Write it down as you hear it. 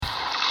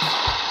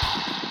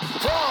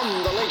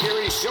From the Lake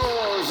Erie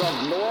shores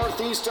of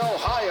Northeast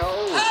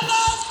Ohio.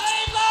 Hello,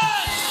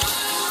 Cleveland!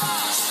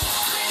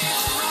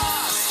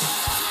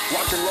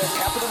 Rock and roll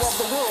capital of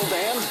the world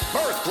and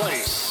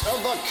birthplace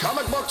of the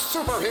comic book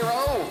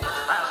superhero.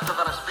 Faster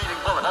than a speeding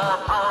bullet,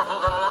 more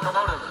powerful than a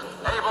locomotive,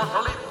 able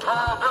to leap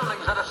tall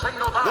buildings at a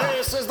single bound.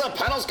 This is the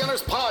Panel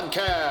Scanners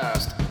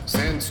Podcast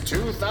since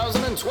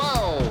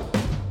 2012.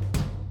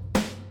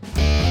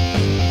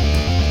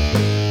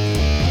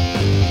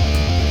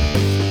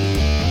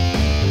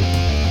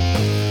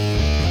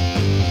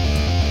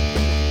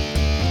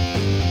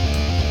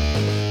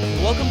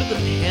 Welcome to the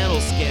Panel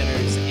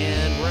Scanners,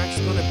 and we're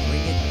actually going to bring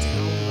it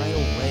down right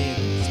away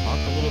and talk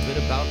a little bit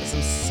about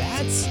some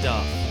sad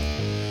stuff.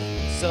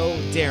 So,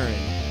 Darren,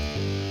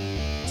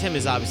 Tim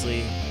is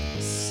obviously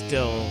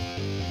still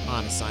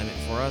on assignment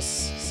for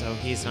us, so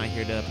he's not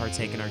here to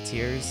partake in our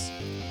tears.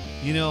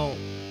 You know,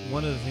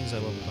 one of the things I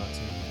love about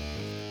Tim,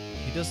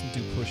 he doesn't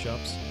do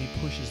push-ups. He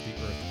pushes the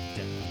earth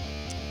down.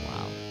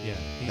 Wow. Yeah,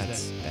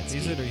 He's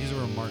he's a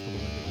remarkable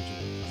individual.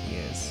 He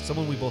is.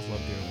 Someone we both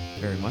love dearly.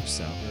 Very much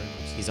so. Very much.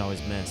 He's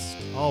always missed.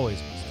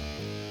 Always missed.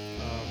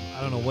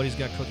 I don't know what he's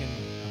got cooking.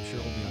 I'm sure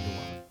it'll be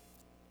underwhelming.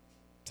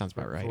 Sounds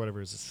about right. For whatever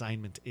his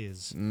assignment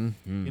is.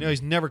 Mm-hmm. You know,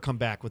 he's never come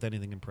back with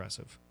anything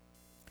impressive.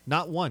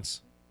 Not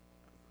once.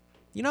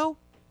 You know,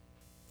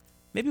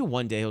 maybe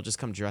one day he'll just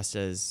come dressed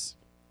as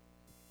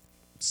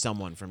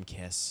someone from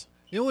Kiss.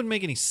 It wouldn't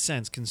make any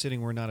sense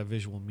considering we're not a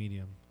visual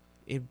medium.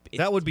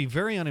 That would be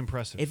very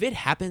unimpressive. If it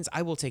happens,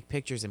 I will take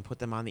pictures and put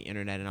them on the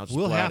internet, and I'll just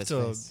we'll blow out have his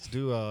to face.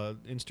 do a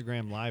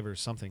Instagram live or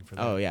something for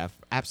that. Oh yeah,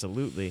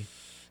 absolutely.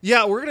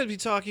 Yeah, we're going to be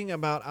talking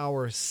about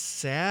our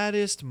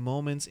saddest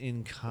moments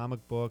in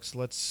comic books.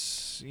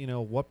 Let's,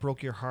 what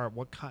broke your heart?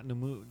 What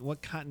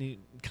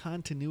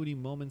continuity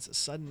moments?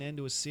 Sudden end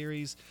to a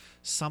series,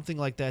 something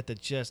like that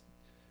just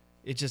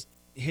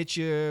hits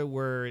you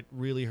where it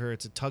really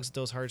hurts. It tugs at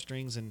those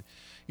heartstrings, and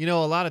a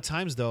lot of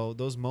times though,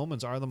 those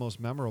moments are the most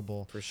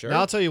memorable. For sure. Now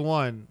I'll tell you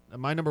one.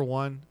 My number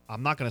one.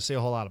 I'm not going to say a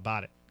whole lot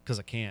about it because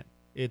I can't.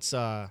 It's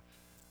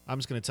I'm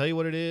just going to tell you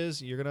what it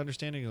is. You're going to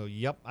understand it and go,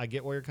 yep, I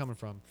get where you're coming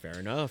from. Fair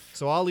enough.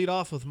 So I'll lead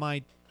off with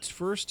my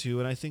first two,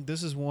 and I think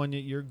this is one that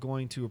you're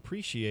going to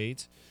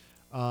appreciate.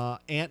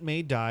 Aunt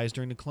May dies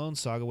during the Clone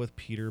Saga with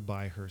Peter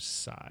by her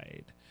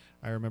side.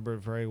 I remember it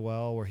very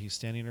well, where he's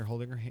standing there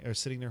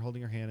sitting there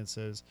holding her hand and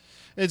says,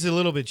 it's a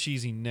little bit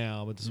cheesy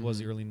now, but this was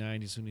the early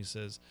 90s when he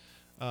says,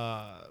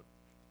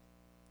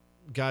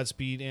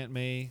 Godspeed, Aunt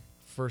May.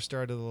 First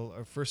start of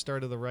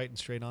the right and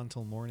straight on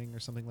till morning or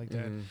something like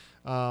that. And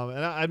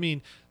I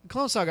mean,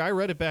 Clone Saga. I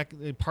read it back,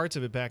 parts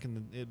of it back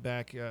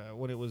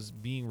when it was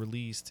being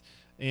released,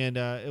 and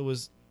it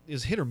was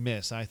hit or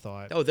miss. I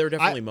thought. Oh, there were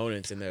definitely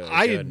moments in there.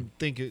 I didn't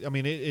think.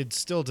 It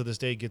still to this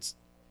day gets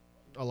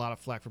a lot of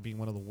flack for being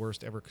one of the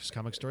worst ever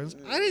comic stories.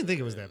 I didn't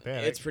think it was that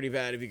bad. It's pretty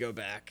bad if you go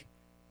back.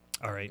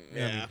 All right.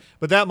 Yeah.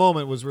 But that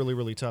moment was really,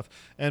 really tough.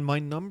 And my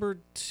number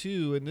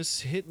two, and this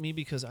hit me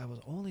because I was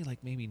only like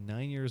maybe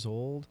 9 years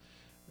old.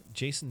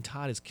 Jason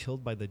Todd is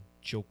killed by the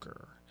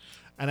Joker.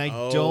 And I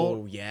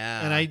don't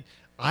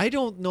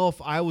know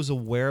if I was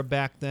aware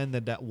back then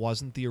that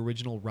wasn't the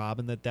original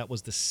Robin, that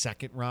was the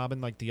second Robin,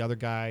 like the other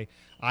guy.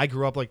 I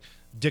grew up like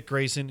Dick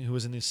Grayson, who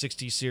was in the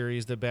 60s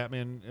series, the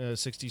Batman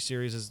 60s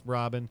series as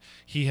Robin.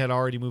 He had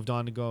already moved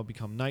on to go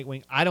become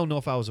Nightwing. I don't know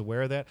if I was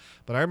aware of that,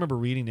 but I remember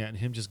reading that and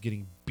him just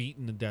getting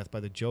beaten to death by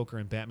the Joker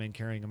and Batman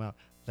carrying him out.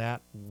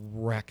 That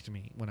wrecked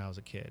me when I was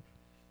a kid.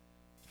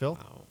 Phil?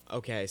 Wow.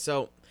 Okay,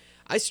 so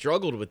I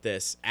struggled with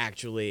this,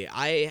 actually.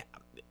 I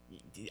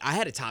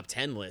had a top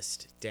 10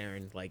 list,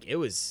 Darren. Like, it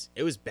was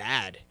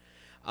bad.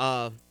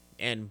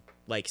 And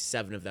like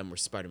 7 of them were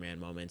Spider-Man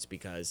moments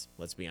because,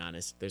 let's be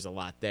honest, there's a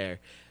lot there.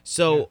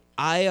 So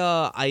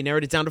yeah. I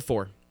narrowed it down to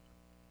 4.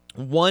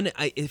 One,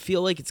 I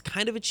feel like it's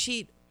kind of a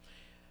cheat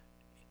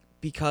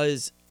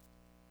because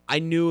I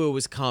knew it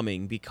was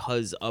coming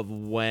because of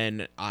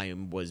when I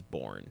was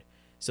born.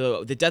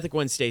 So the death of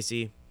Gwen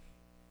Stacy,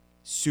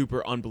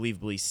 super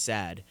unbelievably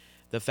sad.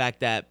 The fact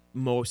that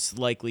most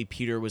likely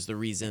Peter was the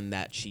reason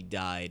that she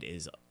died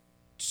is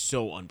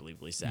so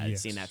unbelievably sad.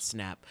 Yes. Seeing that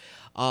snap.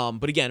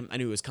 But again, I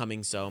knew it was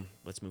coming, so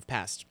let's move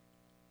past.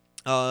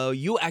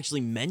 You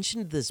actually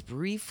mentioned this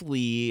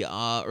briefly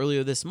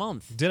earlier this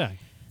month. Did I?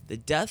 The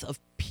death of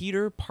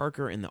Peter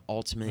Parker in the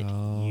Ultimate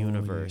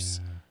Universe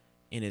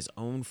in his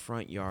own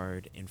front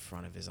yard in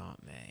front of his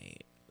Aunt May.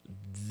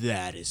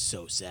 That is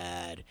so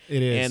sad.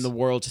 It is. And the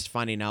world just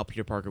finding out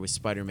Peter Parker was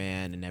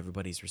Spider-Man and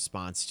everybody's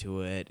response to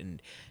it and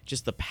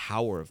just the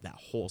power of that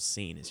whole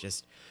scene is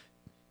just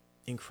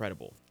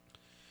incredible.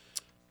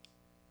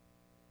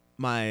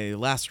 My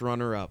last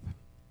runner-up,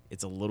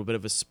 it's a little bit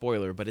of a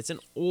spoiler, but it's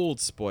an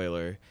old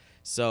spoiler.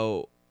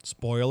 So,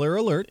 spoiler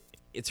alert.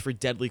 It's for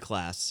Deadly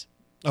Class.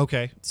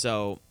 Okay.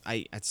 So,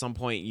 at some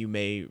point you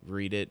may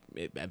read it,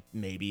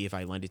 maybe if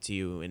I lend it to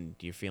you and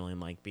you're feeling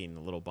like being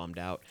a little bummed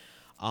out.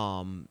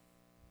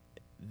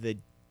 The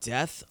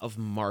death of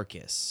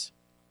Marcus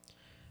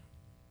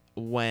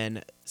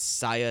when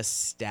Saya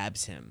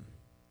stabs him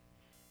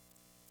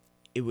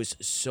it was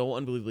so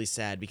unbelievably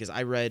sad because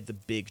I read the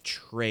big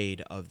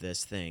trade of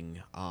this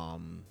thing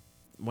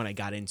when I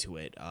got into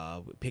it.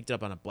 Picked it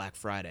up on a Black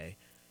Friday.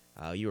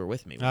 You were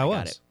with me when I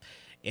got it.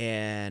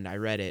 And I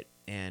read it,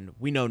 and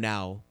we know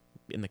now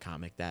in the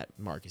comic that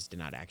Marcus did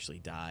not actually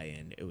die,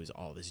 and it was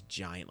all this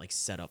giant like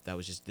setup that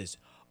was just this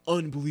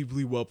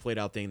unbelievably well played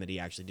out thing that he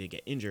actually did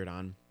get injured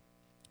on.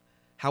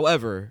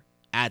 However,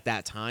 at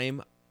that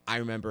time, I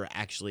remember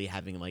actually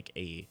having like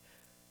a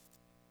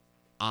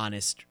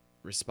honest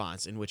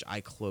response in which I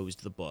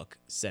closed the book,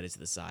 set it to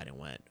the side, and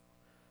went,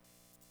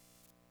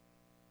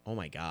 "Oh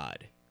my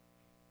God.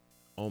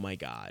 Oh my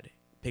God."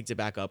 Picked it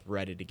back up,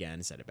 read it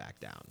again, set it back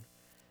down.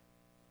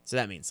 So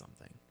that means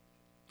something.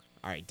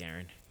 All right,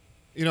 Darren.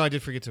 You know, I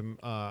did forget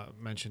to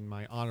mention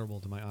my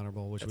honorable,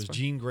 which That's was fine.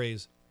 Jean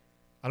Grey's.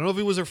 I don't know if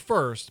it was her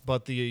first,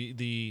 but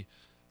the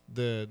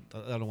I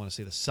don't want to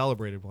say the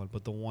celebrated one,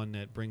 but the one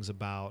that brings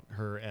about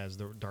her as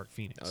the Dark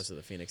Phoenix. Oh, so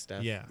the Phoenix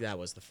death? Yeah. That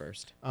was the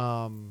first.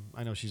 I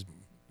know she's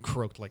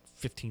croaked like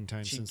 15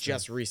 times She since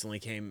just recently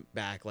came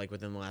back, like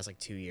within the last like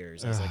 2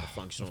 years, as like a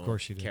functional of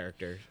course she did.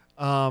 character.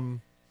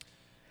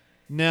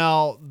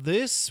 Now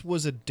this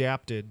was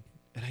adapted,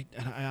 and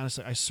I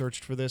honestly I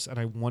searched for this, and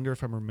I wonder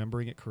if I'm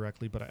remembering it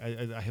correctly, but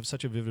I have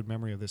such a vivid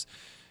memory of this.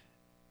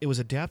 It was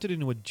adapted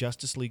into a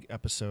Justice League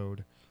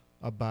episode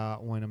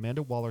about when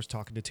Amanda Waller's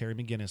talking to Terry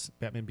McGinnis,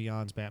 Batman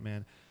Beyond's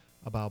Batman,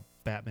 about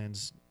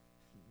Batman's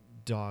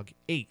dog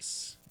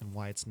Ace and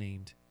why it's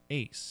named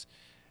Ace.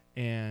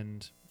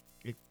 And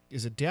it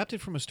is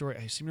adapted from a story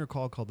I seem to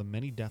recall called The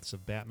Many Deaths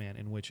of Batman,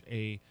 in which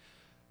a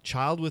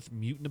child with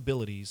mutant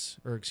abilities,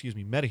 or excuse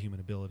me, metahuman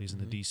abilities in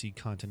the DC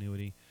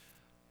continuity,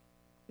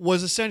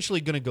 was essentially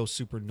going to go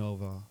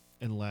supernova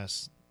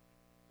unless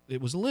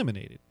it was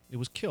eliminated. It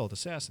was killed,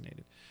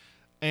 assassinated.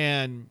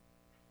 And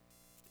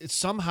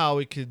somehow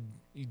it could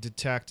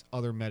detect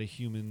other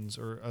metahumans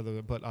or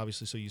other, but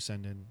obviously, so you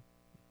send in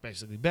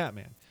basically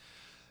Batman,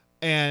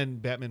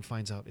 and Batman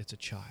finds out it's a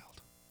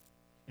child,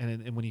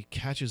 and when he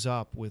catches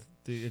up with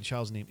the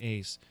child's named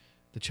Ace,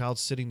 the child's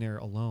sitting there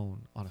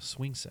alone on a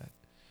swing set,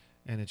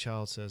 and the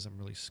child says, "I'm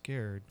really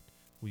scared.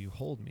 Will you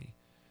hold me?"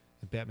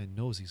 And Batman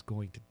knows he's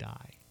going to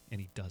die, and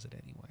he does it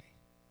anyway.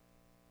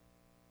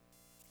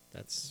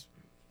 That's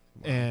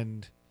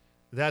And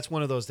that's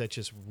one of those that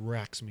just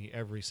wrecks me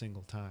every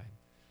single time.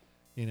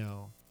 You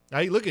know,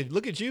 I look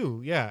at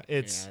you. Yeah,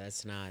 it's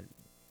that's not.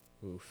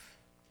 Oof.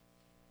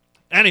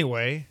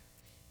 anyway.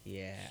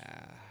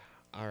 Yeah.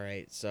 All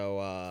right.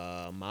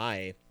 So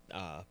my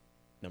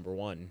number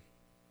one.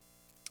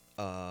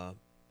 Oh,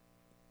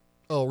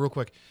 real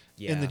quick.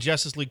 Yeah. In the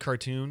Justice League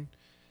cartoon,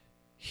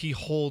 he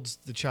holds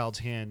the child's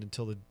hand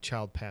until the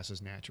child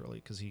passes naturally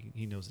because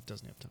he knows it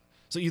doesn't have time.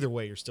 So either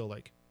way, you're still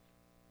like,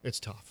 it's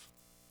tough.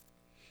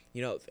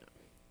 You know,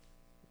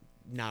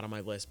 not on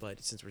my list,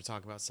 but since we're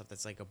talking about stuff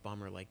that's like a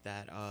bummer like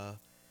that,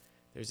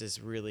 there's this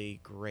really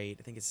great,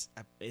 I think it's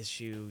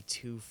issue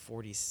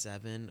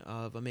 247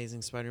 of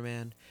Amazing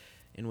Spider-Man,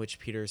 in which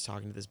Peter is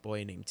talking to this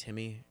boy named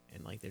Timmy,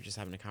 and like they're just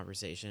having a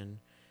conversation,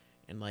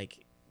 and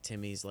like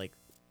Timmy's like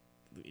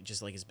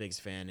just like his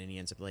biggest fan, and he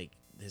ends up like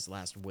his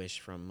last wish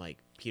from like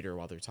Peter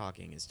while they're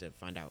talking is to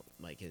find out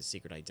like his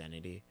secret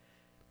identity,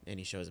 and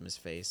he shows him his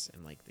face,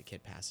 and like the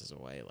kid passes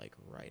away like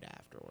right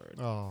afterward.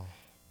 Oh,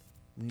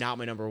 Not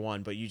my number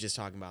one, but you just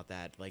talking about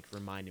that like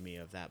reminded me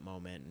of that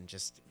moment, and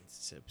just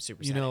it's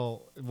super sad. you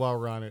know, while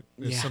we're on it,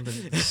 there's Yeah. something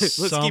Let's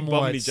keep somewhat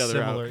bumming each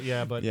other out. similar.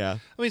 Yeah, but Yeah.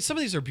 I mean, some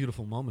of these are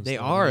beautiful moments. They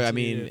though. are. It's- I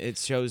mean, it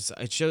shows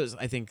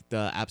I think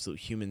the absolute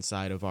human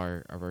side of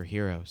our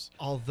heroes.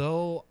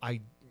 although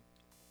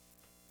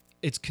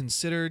it's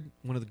considered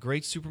one of the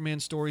great Superman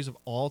stories of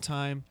all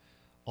time,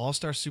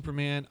 All-Star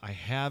Superman. I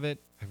have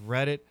it. I've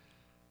read it.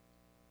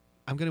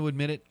 I'm going to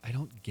admit it. I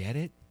don't get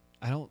it.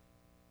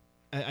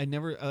 I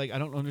never like. I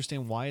don't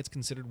understand why it's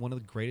considered one of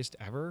the greatest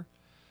ever.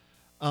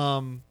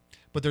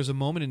 But there's a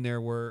moment in there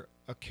where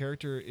a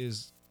character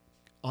is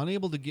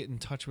unable to get in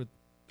touch with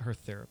her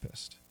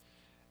therapist,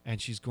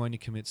 and she's going to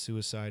commit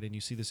suicide. And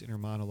you see this inner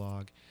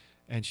monologue,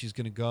 and she's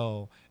going to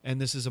go. And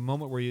this is a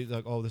moment where you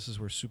like, oh, this is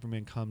where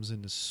Superman comes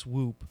in to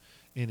swoop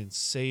in and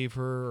save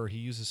her, or he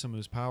uses some of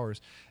his powers.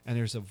 And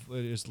there's a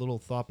little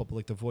thought bubble,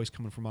 like the voice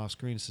coming from off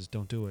screen, that says,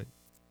 "Don't do it."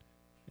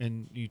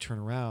 And you turn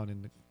around,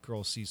 and the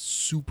girl sees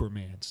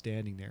Superman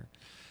standing there,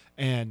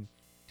 and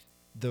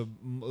the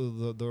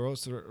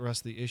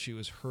rest of the issue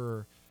is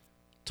her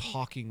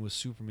talking with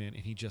Superman,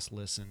 and he just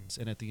listens,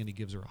 and at the end he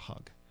gives her a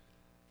hug.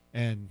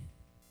 And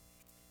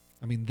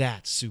I mean,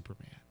 that's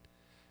Superman.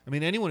 I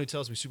mean, anyone who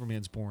tells me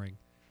Superman's boring,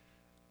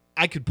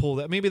 I could pull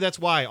that. Maybe that's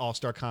why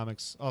All-Star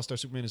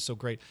Superman is so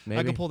great. I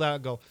Maybe. could pull that out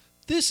and go,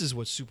 this is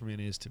what Superman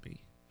is to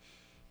me.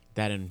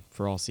 That and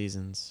For All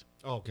Seasons.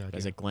 Oh god.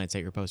 As Yeah. I glance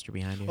at your poster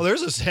behind you. Well,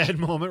 there's a sad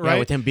moment, Yeah, right?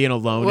 with him being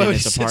alone Well, in he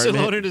his sits apartment.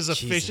 alone in his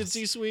Jesus.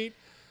 efficiency suite.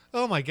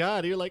 Oh my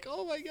god! You're like,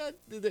 oh my god!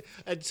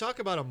 And talk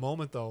about a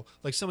moment though.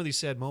 Like some of these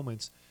sad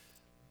moments,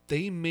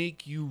 they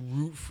make you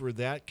root for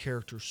that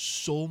character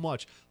so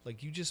much.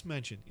 Like you just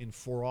mentioned, in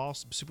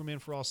Superman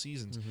for All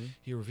Seasons,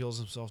 he reveals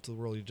himself to the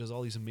world. He does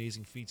all these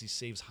amazing feats. He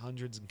saves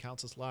hundreds and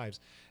countless lives.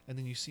 And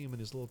then you see him in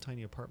his little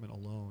tiny apartment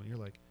alone. You're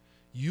like,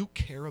 you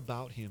care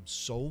about him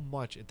so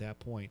much at that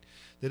point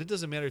that it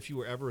doesn't matter if you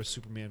were ever a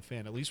Superman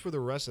fan. At least for the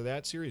rest of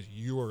that series,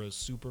 you are a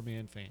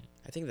Superman fan.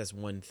 I think that's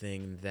one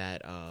thing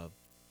that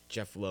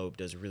Jeff Loeb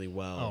does really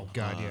well. Oh,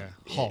 God, yeah.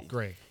 Hulk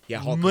Gray. Yeah,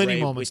 Hulk Many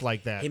Gray, moments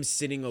like that. Him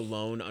sitting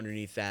alone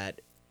underneath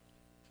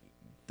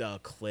the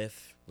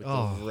cliff with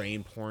Oh. the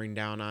rain pouring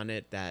down on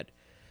it. That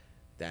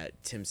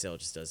Tim Sale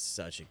just does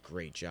such a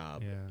great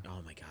job. Yeah.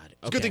 Oh, my God.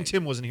 It's a good thing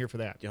Tim wasn't here for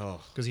that.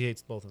 Oh. Because he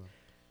hates both of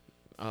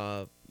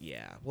them.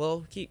 Yeah.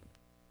 Well,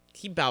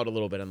 he bowed a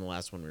little bit on the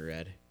last one we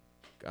read.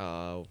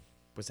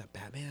 Was that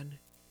Batman?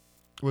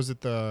 Was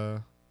it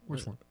the...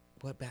 Which one?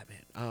 What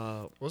Batman?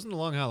 It wasn't the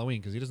Long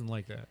Halloween because he doesn't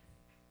like that.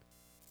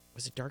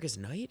 Was it Darkest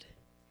Night?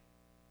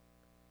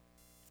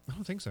 I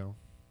don't think so.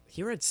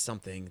 He read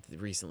something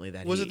recently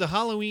that Was it the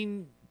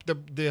Halloween...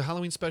 The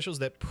Halloween specials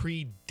that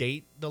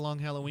predate the Long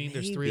Halloween? Maybe,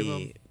 There's 3 of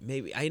them.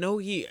 Maybe. I know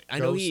he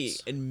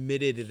Ghosts.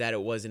 admitted that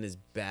it wasn't as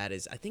bad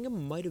as... I think it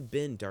might have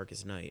been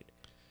Darkest Night.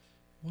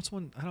 What's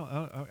one?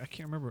 I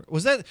can't remember.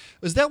 Is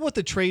that what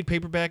the trade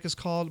paperback is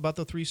called about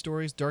the 3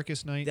 stories?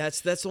 Darkest Night.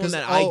 That's the one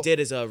that I did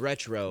as a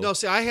retro. No,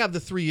 see, I have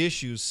the 3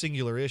 issues,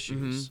 singular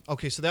issues.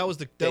 Okay, so that was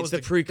the precursor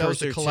that was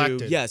the collected.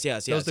 to yes.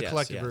 That was the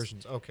collected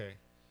versions. Okay.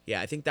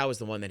 Yeah, I think that was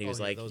the one that he was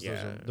like, those yeah,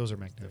 are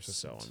magnificent.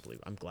 so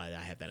unbelievable. I'm glad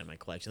I have that in my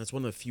collection. That's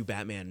one of the few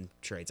Batman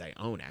trades I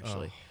own,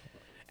 actually.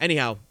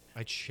 Anyhow,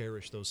 I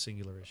cherish those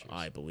singular issues.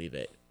 I believe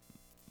it.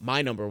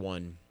 My number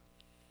one.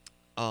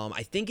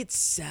 I think it's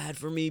sad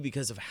for me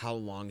because of how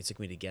long it took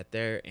me to get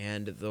there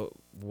and the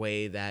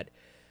way that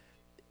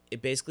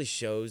it basically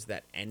shows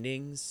that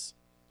endings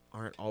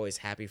aren't always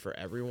happy for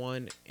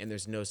everyone, and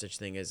there's no such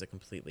thing as a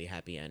completely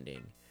happy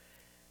ending.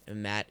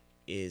 And that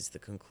is the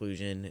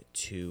conclusion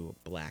to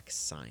Black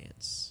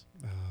Science.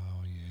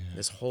 Oh, yeah.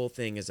 This whole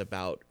thing is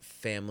about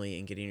family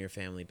and getting your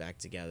family back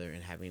together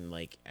and having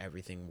like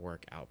everything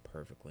work out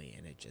perfectly,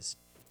 and it just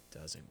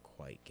doesn't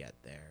quite get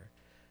there.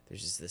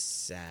 There's just this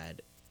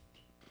sad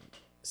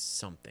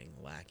something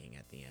lacking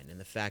at the end, and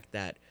the fact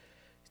that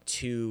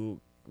to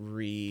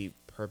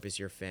repurpose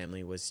your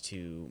family was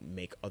to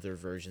make other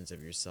versions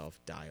of yourself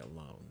die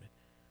alone,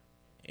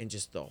 and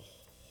just the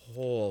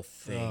whole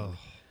thing.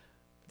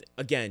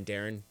 Again,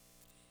 Darren,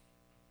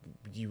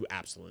 you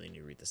absolutely need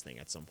to read this thing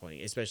at some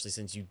point, especially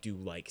since you do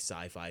like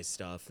sci-fi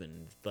stuff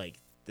and like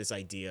this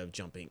idea of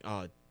jumping.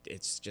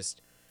 It's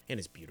just, and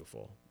it's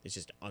beautiful. It's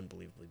just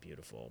unbelievably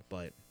beautiful.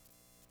 But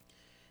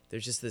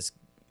there's just this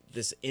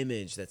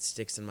image that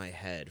sticks in my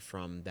head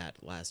from that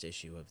last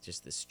issue of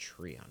just this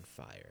tree on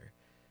fire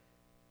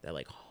that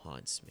like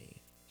haunts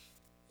me.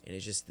 And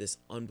it's just this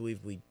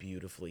unbelievably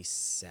beautifully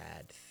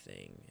sad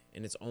thing.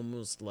 And it's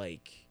almost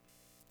like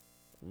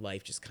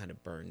life just kind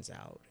of burns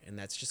out. And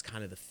that's just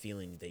kind of the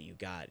feeling that you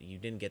got. You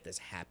didn't get this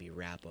happy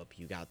wrap up.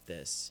 You got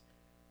this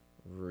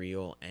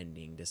real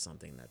ending to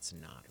something that's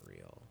not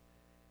real.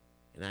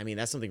 And I mean,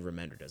 that's something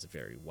Remender does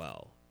very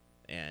well.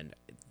 And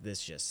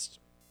this just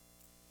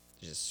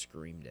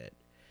screamed it.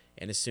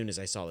 And as soon as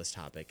I saw this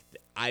topic,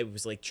 I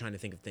was like trying to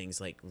think of things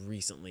like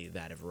recently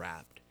that have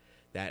wrapped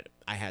that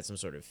I had some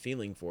sort of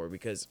feeling for,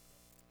 because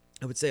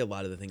I would say a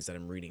lot of the things that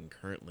I'm reading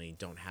currently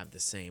don't have the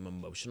same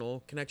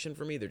emotional connection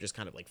for me. They're just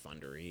kind of like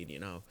fun to read, you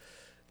know.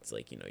 It's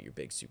like, you know, your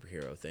big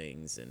superhero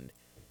things,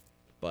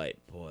 but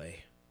boy,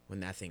 when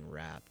that thing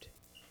wrapped,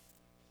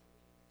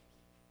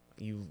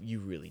 you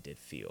really did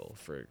feel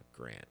for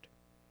Grant.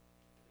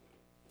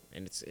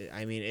 And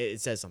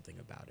it says something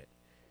about it.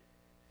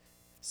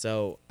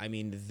 So, I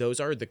mean, those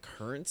are the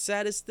current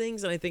saddest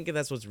things, and I think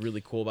that's what's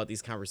really cool about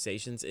these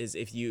conversations is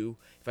if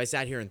I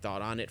sat here and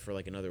thought on it for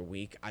like another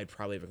week, I'd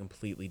probably have a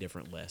completely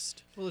different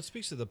list. Well, it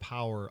speaks to the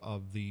power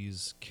of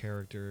these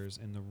characters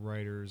and the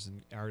writers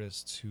and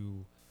artists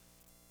who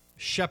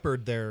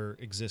shepherd their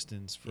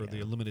existence for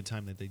the limited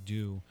time that they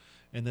do,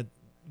 and that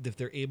if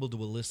they're able to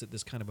elicit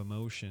this kind of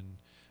emotion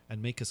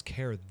and make us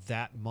care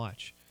that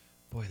much,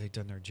 boy, they've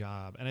done their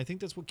job. And I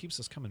think that's what keeps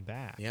us coming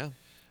back. Yeah.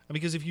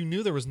 Because if you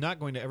knew there was not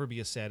going to ever be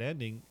a sad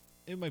ending,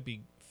 it might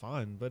be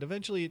fun, but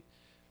eventually it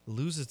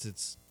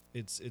loses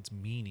its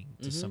meaning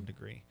to some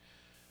degree.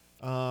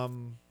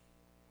 Well,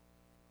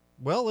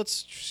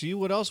 let's see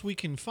what else we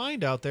can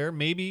find out there.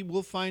 Maybe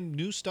we'll find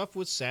new stuff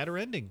with sadder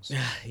endings.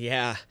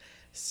 Yeah.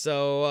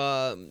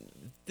 So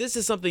this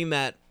is something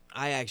that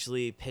I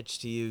actually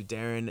pitched to you,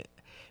 Darren,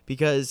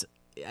 because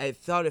I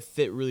thought it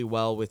fit really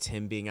well with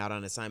Tim being out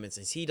on assignment,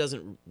 since he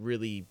doesn't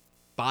really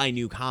buy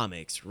new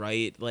comics,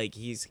 right? Like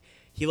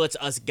he lets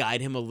us guide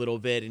him a little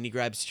bit, and he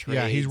grabs trades.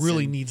 Yeah, he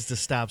really needs to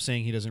stop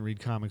saying he doesn't read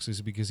comics,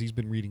 because he's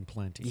been reading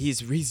plenty. He's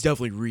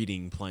definitely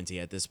reading plenty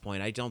at this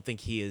point. I don't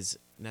think he is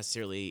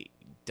necessarily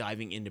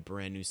diving into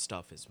brand new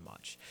stuff as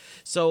much.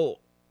 So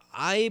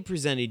I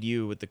presented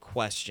you with the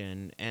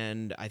question,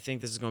 and I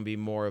think this is going to be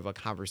more of a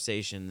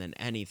conversation than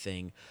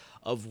anything,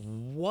 of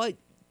what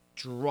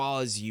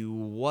draws you?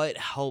 What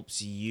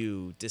helps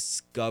you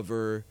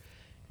discover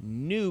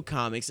new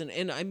comics?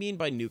 And I mean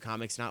by new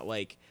comics, not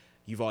like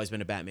you've always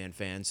been a Batman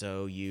fan,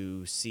 so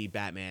you see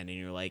Batman and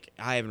you're like,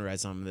 I haven't read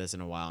some of this in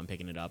a while, I'm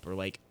picking it up. Or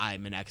like,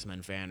 I'm an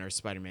X-Men fan or a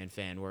Spider-Man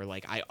fan, where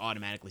like I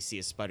automatically see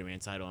a Spider-Man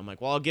title, I'm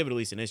like, well, I'll give it at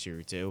least an issue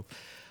or two.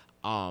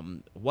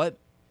 What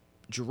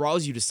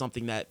draws you to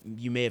something that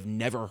you may have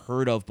never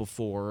heard of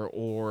before,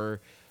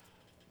 or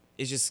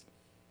it just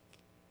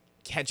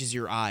catches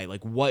your eye?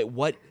 Like,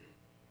 what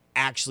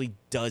actually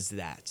does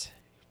that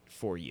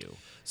for you?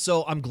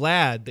 So I'm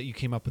glad that you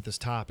came up with this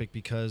topic,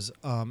 because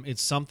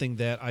it's something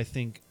that I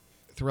think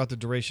throughout the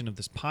duration of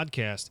this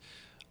podcast,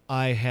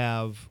 I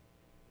have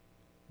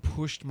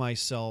pushed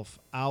myself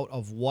out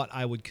of what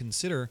I would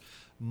consider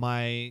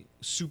my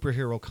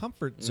superhero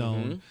comfort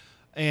zone.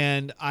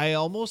 And I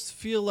almost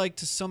feel like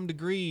to some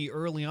degree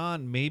early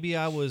on, maybe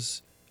I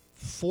was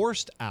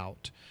forced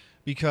out,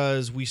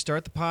 because we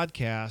start the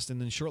podcast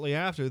and then shortly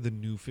after, the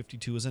New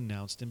 52 is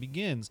announced and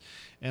begins.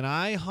 And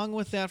I hung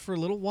with that for a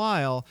little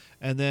while.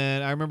 And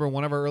then I remember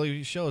one of our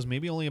early shows,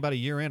 maybe only about a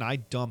year in, I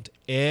dumped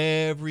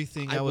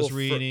everything I was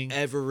reading. I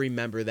will forever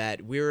remember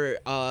that. We were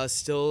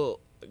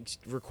still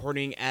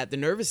recording at the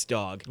Nervous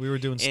Dog. We were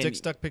doing Stick,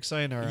 Stuck, Pick,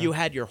 Sayonara. You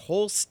had your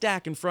whole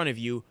stack in front of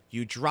you.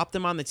 You dropped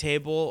them on the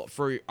table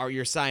for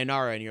your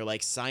Sayonara, and you're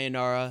like,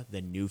 Sayonara,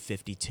 the New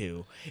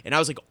 52. And I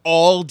was like,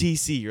 all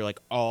DC. You're like,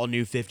 all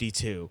New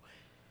 52.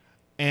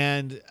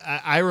 And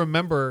I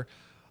remember,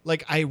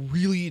 like, I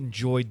really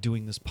enjoyed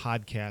doing this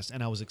podcast,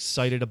 and I was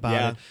excited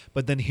about it.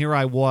 But then here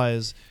I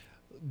was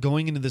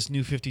going into this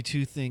New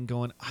 52 thing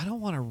going, I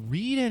don't want to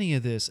read any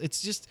of this.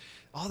 It's just,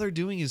 all they're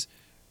doing is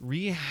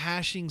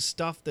rehashing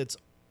stuff it's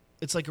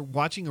like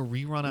watching a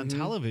rerun on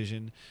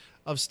television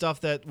of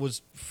stuff that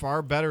was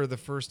far better the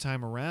first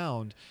time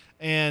around.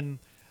 And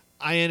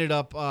I ended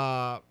up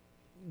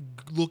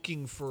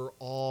looking for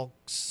all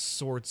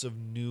sorts of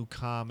new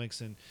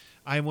comics, and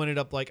I ended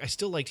up I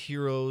still liked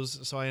Heroes,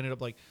 so I ended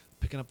up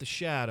picking up the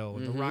Shadow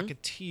and the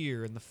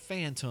Rocketeer and the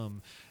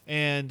Phantom,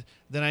 and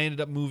then I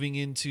ended up moving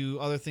into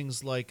other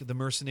things like the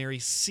Mercenary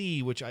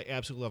Sea, which I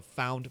absolutely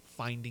love,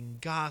 Finding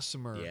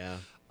Gossamer,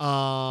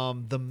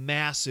 the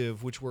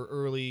Massive, which were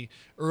early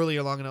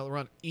along in the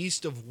run.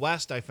 East of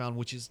West I found,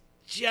 which is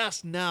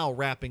just now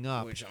wrapping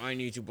up, which I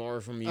need to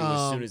borrow from you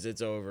as soon as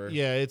it's over.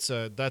 Yeah,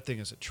 that thing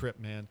is a trip,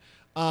 man.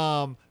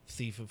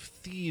 Thief of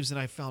Thieves, and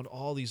I found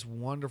all these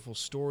wonderful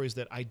stories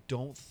that I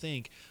don't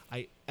think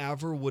I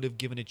ever would have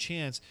given a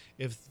chance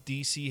if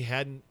DC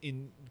hadn't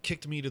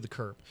kicked me to the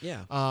curb.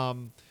 Yeah.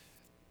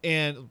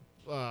 And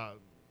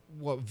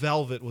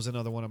Velvet was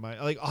another one of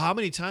my, how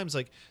many times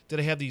did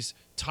I have these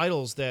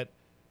titles that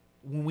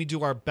when we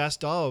do our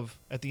best of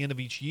at the end of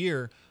each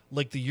year,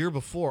 like the year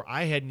before,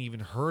 I hadn't even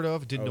heard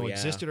of, didn't know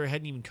existed, or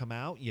hadn't even come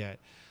out yet.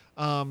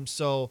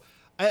 So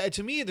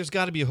to me, there's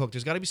got to be a hook.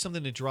 There's got to be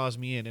something that draws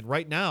me in. And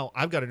right now,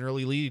 I've got an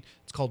early lead.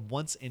 It's called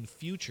Once and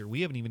Future.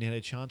 We haven't even had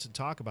a chance to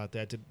talk about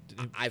that.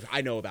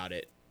 I know about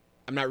it.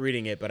 I'm not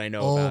reading it, but I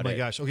know about it. Oh, my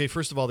gosh. Okay,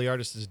 first of all, the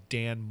artist is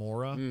Dan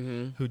Mora,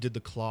 who did The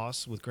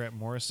Kloss with Grant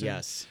Morrison.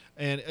 Yes.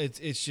 And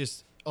it's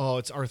just... Oh,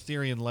 it's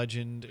Arthurian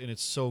legend, and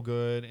it's so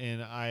good,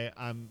 and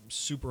I'm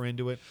super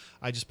into it.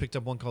 I just picked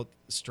up one called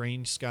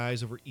Strange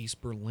Skies over East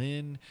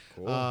Berlin,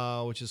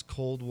 which is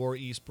Cold War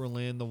East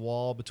Berlin, the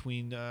wall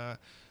between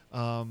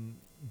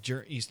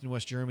East and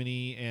West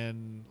Germany,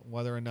 and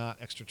whether or not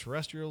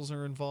extraterrestrials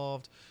are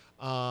involved.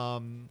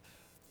 I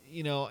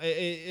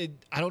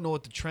don't know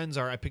what the trends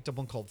are. I picked up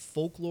one called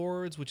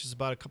Folklords, which is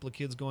about a couple of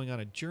kids going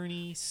on a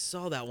journey.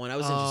 Saw that one. I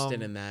was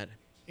interested in that.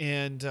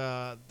 And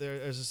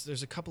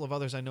there's a couple of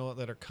others I know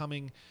that are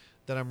coming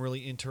that I'm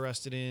really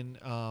interested in.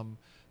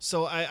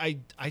 So I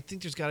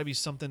think there's got to be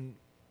something.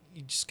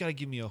 You just got to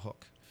give me a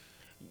hook,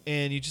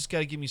 and you just got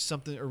to give me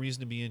something, a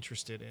reason to be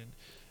interested in.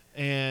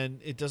 And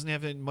it doesn't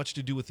have much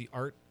to do with the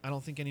art, I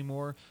don't think,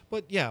 anymore.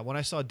 But yeah, when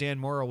I saw Dan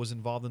Morrow was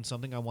involved in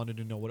something, I wanted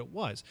to know what it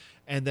was.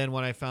 And then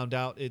when I found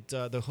out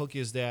the hook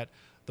is that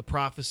the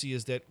prophecy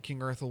is that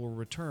King Arthur will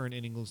return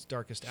in England's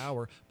darkest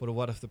hour, but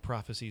what if the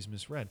prophecy is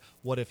misread?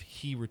 What if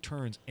he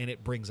returns and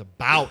it brings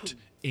about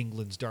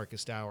England's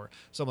darkest hour?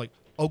 So I'm like,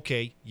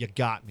 okay, you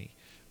got me.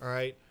 All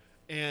right.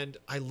 And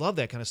I love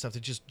that kind of stuff to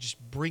just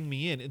bring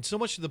me in. And so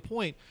much to the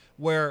point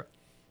where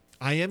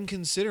I am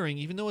considering,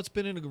 even though it's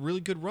been in a really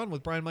good run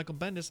with Brian Michael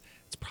Bendis,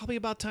 it's probably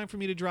about time for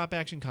me to drop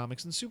Action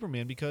Comics and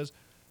Superman, because,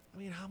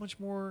 how much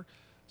more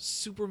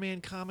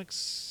Superman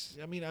comics?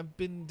 I've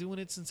been doing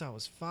it since I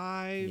was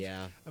 5.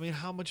 Yeah.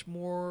 How much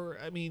more?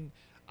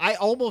 I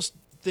almost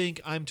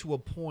think I'm to a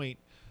point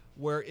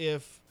where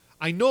if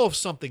I know if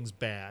something's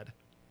bad,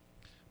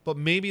 but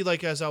maybe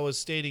as I was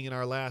stating in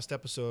our last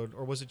episode,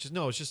 or was it just,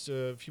 no, it's just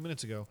a few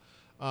minutes ago,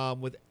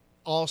 with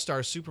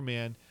All-Star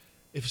Superman,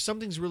 if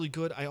something's really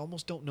good, I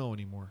almost don't know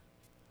anymore,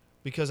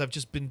 because I've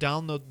just been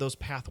down those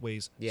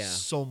pathways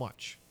so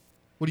much.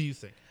 What do you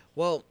think?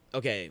 Well,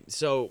 okay,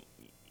 so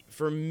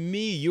for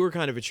me, you were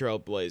kind of a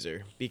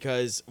trailblazer,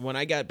 because when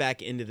I got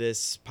back into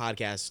this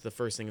podcast, the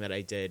first thing that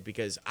I did,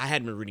 because I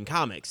hadn't been reading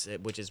comics,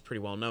 which is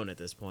pretty well known at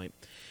this point,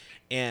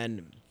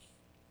 and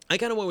I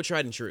kind of went with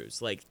tried and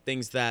trues, like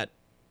things that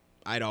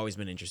I'd always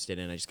been interested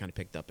in. I just kind of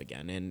picked up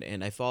again,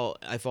 and I fall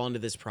into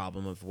this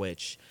problem of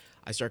which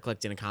I start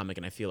collecting a comic,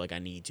 and I feel like I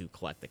need to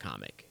collect the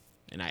comic,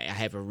 and I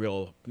have a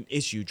real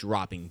issue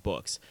dropping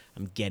books.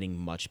 I'm getting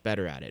much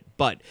better at it,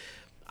 but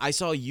I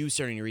saw you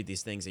starting to read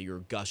these things that you were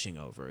gushing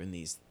over, and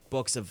these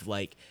books of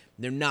like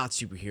they're not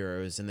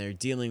superheroes, and they're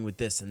dealing with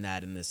this and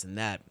that and this and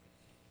that.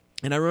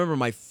 And I remember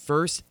my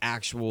first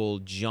actual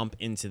jump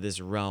into this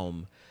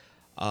realm.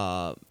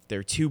 There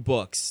are two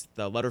books,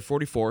 The Letter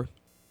 44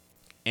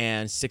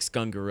 and Six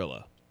Gun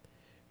Gorilla.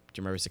 Do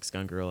you remember Six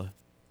Gun Gorilla?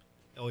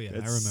 Oh, yeah,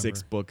 That's I remember.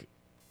 6-book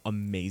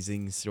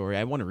amazing story.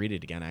 I want to read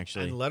it again,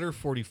 actually. And Letter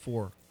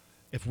 44,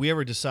 if we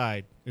ever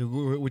decide,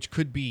 which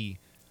could be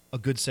a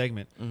good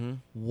segment,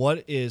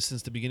 what is,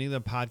 since the beginning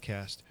of the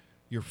podcast,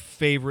 your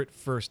favorite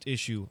first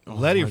issue?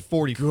 Letter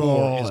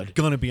 44 is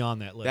going to be on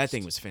that list. That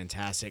thing was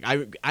fantastic.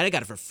 I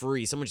got it for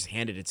free. Someone just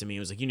handed it to me. It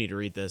was like, you need to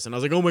read this. And I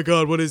was like, oh my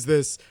God, what is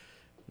this?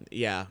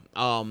 Yeah.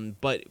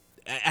 But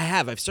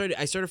I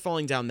started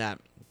falling down that.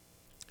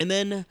 And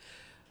then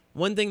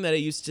one thing that I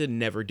used to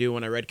never do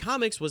when I read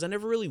comics was I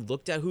never really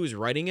looked at who was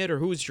writing it or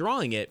who was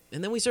drawing it.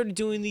 And then we started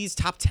doing these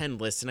top 10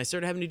 lists, and I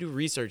started having to do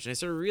research, and I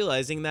started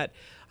realizing that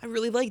I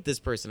really liked this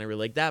person, I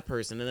really liked that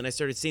person, and then I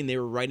started seeing they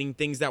were writing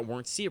things that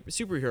weren't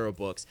superhero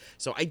books.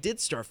 So I did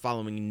start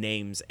following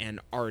names and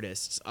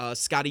artists.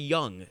 Scotty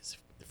Young,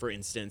 for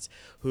instance,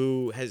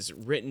 who has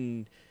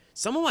written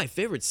some of my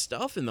favorite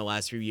stuff in the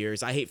last few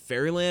years. I Hate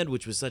Fairyland,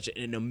 which was such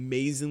an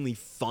amazingly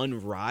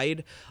fun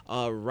ride.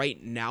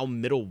 Right Now,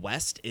 Middle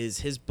West is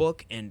his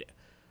book, and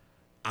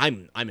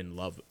I'm in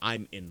love.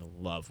 I'm in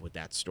love with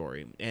that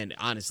story. And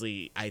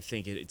honestly, I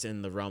think it's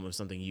in the realm of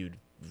something you'd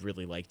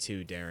really like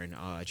too, Darren.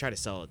 I tried to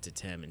sell it to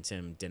Tim, and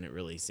Tim didn't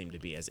really seem to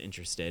be as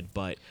interested.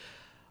 But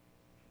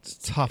it's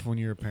tough when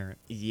you're a parent.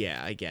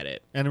 Yeah, I get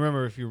it. And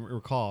remember, if you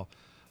recall,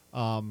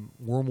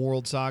 Worm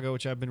World Saga,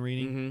 which I've been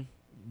reading.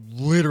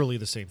 Literally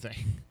the same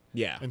thing.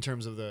 Yeah. In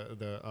terms of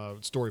the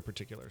story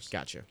particulars.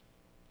 Gotcha.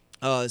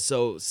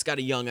 So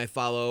Scotty Young, I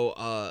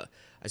follow.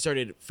 I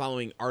started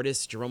following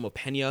artist Jerome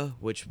Pena,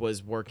 which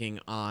was working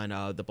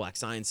on the Black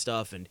Science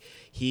stuff, and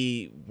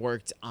he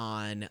worked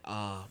on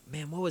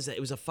what was that?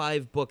 It was a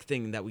 5-book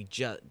thing that we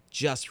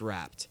just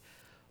wrapped.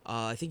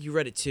 I think you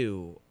read it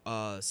too.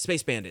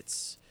 Space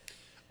Bandits.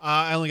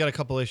 I only got a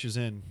couple issues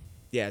in.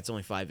 Yeah, it's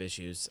only 5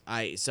 issues.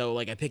 I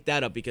picked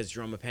that up because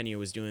Jerome Pena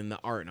was doing the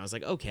art, and I was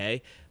like,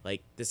 okay,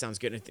 like this sounds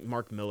good. And I think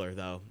Mark Miller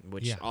though,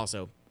 which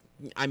also,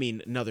 I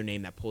mean, another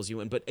name that pulls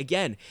you in. But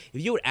again, if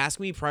you would ask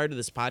me prior to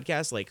this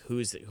podcast, like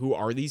who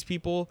are these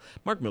people?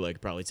 Mark Miller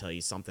could probably tell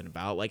you something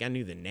about. Like I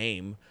knew the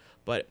name,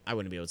 but I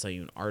wouldn't be able to tell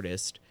you an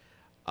artist.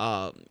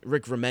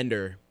 Rick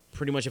Remender,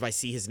 pretty much if I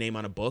see his name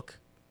on a book,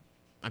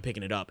 I'm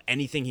picking it up.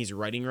 Anything he's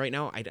writing right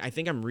now, I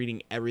think I'm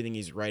reading everything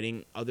he's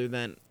writing, other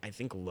than I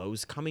think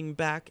Lowe's coming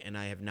back, and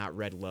I have not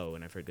read Lowe,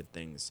 and I've heard good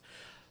things,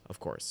 of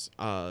course.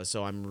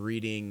 So I'm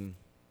reading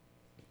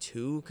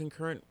 2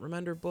 concurrent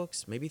Remender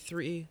books, maybe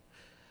 3.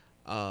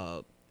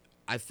 I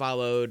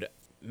followed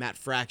Matt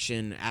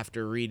Fraction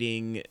after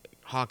reading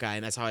Hawkeye,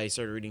 and that's how I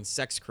started reading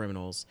Sex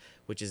Criminals,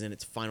 which is in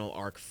its final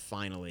arc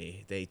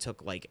finally. They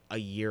took like a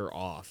year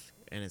off,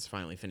 and it's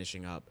finally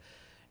finishing up.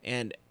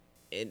 And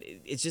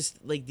it's just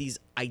like these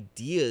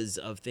ideas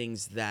of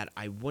things that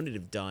I wouldn't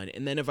have done.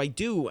 And then if I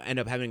do end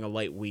up having a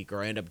light week,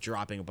 or I end up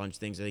dropping a bunch of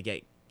things or they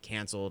get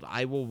canceled,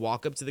 I will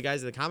walk up to the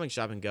guys at the comic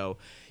shop and go,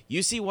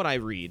 you see what I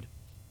read?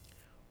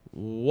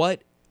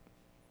 What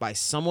by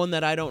someone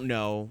that I don't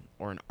know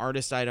or an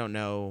artist I don't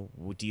know,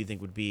 what do you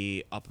think would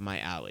be up my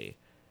alley?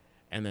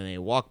 And then they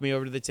walk me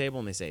over to the table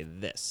and they say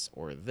this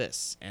or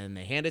this, and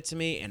they hand it to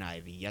me, and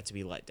I've yet to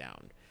be let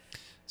down.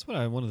 That's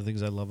one of the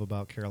things I love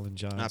about Carolyn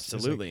Johns.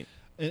 Absolutely.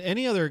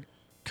 Any other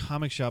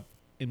comic shop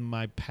in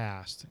my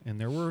past, and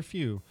there were a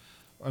few,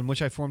 in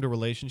which I formed a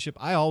relationship,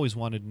 I always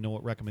wanted to know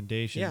what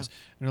recommendations. Yeah.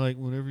 And they're like,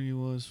 whatever you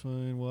want is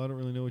fine. Well, I don't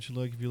really know what you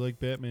like. If you like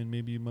Batman,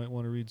 maybe you might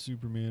want to read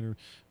Superman, or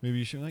maybe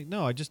you should. Like,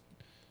 no, I just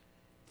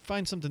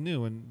find something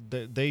new, and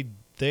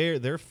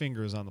their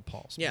fingers on the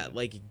pulse. Yeah, man.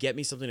 like get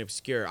me something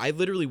obscure. I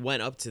literally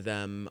went up to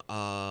them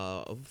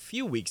a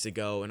few weeks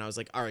ago, and I was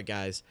like, all right,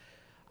 guys,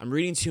 I'm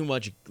reading too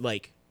much,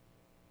 like,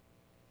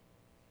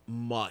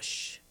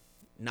 mush.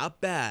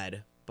 Not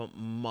bad, but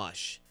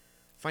mush.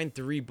 Find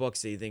 3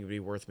 books that you think would be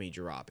worth me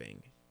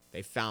dropping.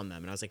 They found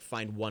them, and I was like,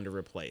 find one to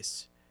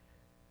replace.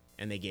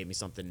 And they gave me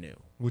something new.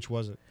 Which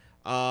was it?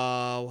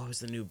 What was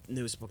the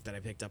newest book that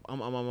I picked up? Oh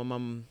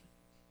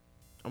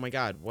my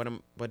God, what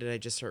did I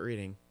just start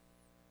reading?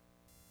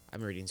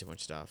 I'm reading too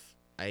much stuff.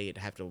 I'd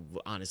have to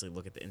honestly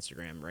look at the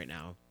Instagram right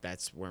now.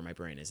 That's where my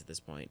brain is at this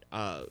point.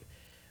 But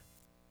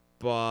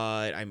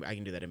I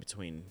can do that in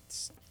between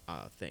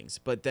things.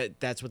 But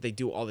that's what they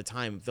do all the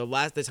time.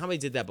 The time I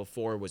did that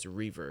before was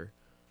Reaver,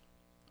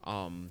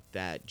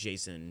 that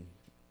Jason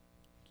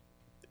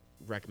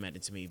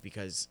recommended to me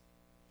because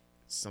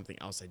something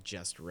else had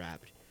just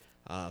wrapped.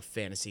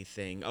 Fantasy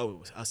thing.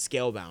 Oh, a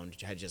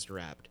Scalebound had just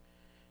wrapped.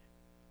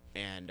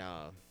 And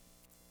I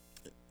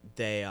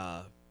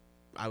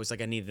was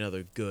like, I need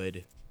another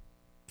good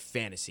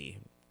fantasy.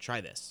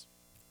 Try this.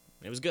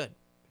 And it was good.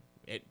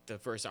 The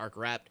first arc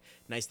wrapped.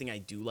 Nice thing I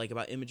do like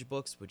about Image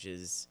books, which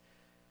is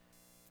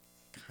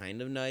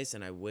kind of nice,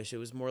 and I wish it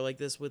was more like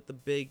this with the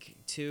big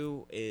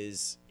two,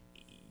 is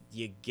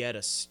you get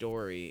a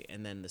story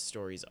and then the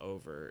story's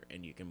over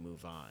and you can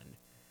move on.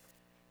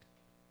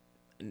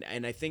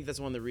 And I think that's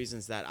one of the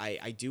reasons that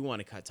I do want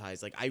to cut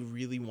ties. Like, I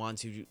really want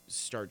to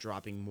start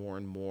dropping more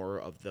and more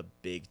of the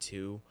big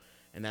two.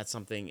 And that's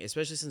something,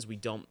 especially since we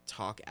don't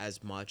talk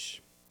as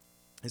much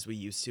as we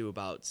used to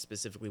about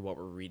specifically what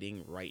we're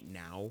reading right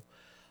now.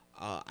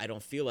 I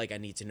don't feel like I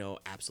need to know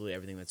absolutely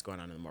everything that's going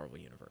on in the Marvel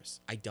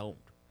Universe. I don't.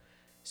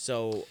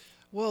 So...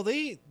 Well,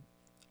 I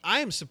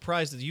am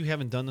surprised that you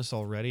haven't done this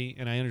already,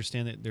 and I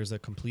understand that there's a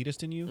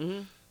completist in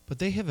you, but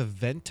they have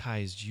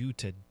eventized you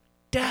to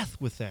death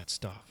with that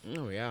stuff.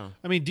 Oh, yeah.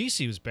 I mean,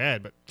 DC was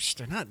bad, but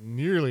they're not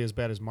nearly as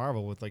bad as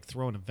Marvel with like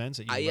throwing events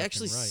at you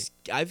left and right.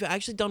 I've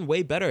actually done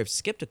way better. I've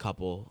skipped a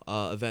couple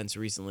events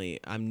recently.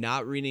 I'm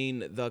not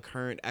reading the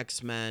current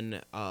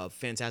X-Men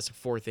Fantastic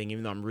Four thing,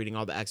 even though I'm reading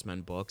all the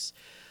X-Men books.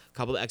 A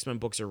couple of X-Men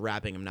books are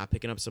wrapping. I'm not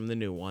picking up some of the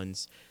new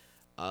ones.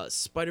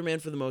 Spider-Man,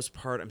 for the most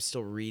part, I'm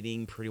still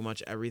reading pretty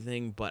much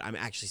everything, but I'm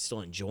actually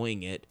still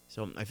enjoying it.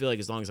 So I feel like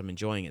as long as I'm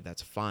enjoying it,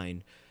 that's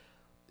fine.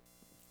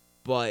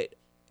 But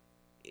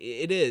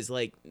it is,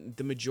 like,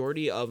 the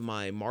majority of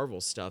my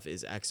Marvel stuff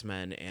is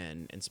X-Men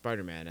and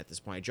Spider-Man at this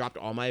point. I dropped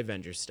all my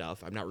Avengers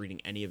stuff. I'm not reading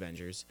any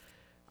Avengers.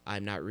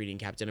 I'm not reading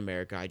Captain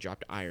America. I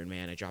dropped Iron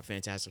Man. I dropped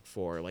Fantastic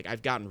Four. Like,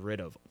 I've gotten rid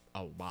of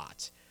a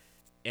lot.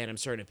 And I'm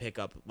starting to pick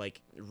up,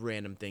 like,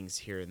 random things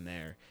here and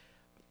there.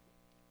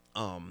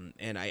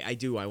 And I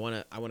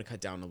want to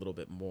cut down a little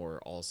bit more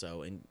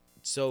also. And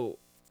so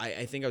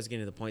I think I was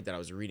getting to the point that I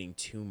was reading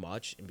too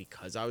much, and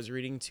because I was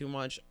reading too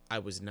much, I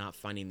was not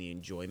finding the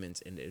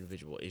enjoyment in the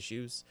individual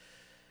issues.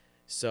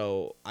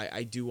 So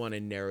I do want to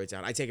narrow it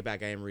down. I take it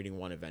back. I am reading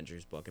one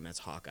Avengers book, and that's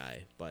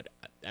Hawkeye. But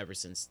ever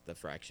since the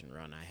Fraction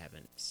run, I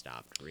haven't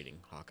stopped reading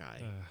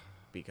Hawkeye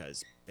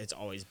because it's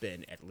always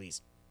been at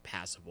least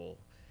passable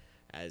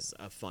as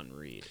a fun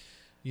read.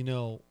 You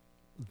know,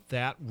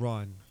 that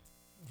run,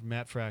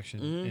 Matt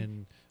Fraction,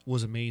 and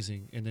was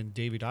amazing. And then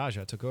David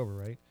Aja took over,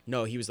 right?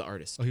 No, he was the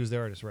artist. Oh, he was the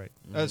artist, right?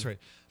 That's right.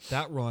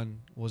 That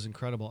run was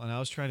incredible. And I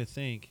was trying to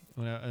think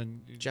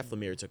and Jeff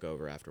Lemire took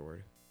over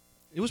afterward.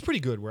 It was pretty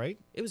good, right?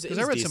 It was. Because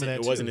I read decent. some of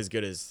that. It wasn't as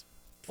good as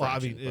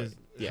Fraction. Well, I mean,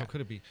 yeah. How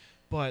could it be?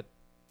 But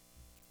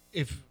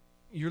if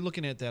you're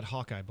looking at that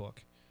Hawkeye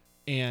book,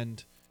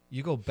 and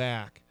you go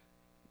back,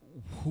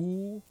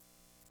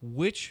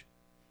 which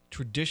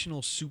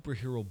traditional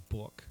superhero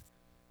book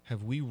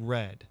have we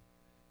read?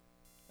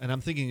 And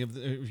I'm thinking of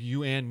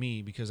you and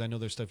me, because I know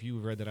there's stuff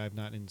you've read that I've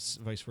not, and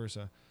vice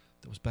versa,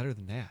 that was better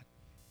than that.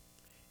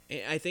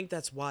 And I think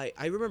that's why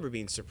I remember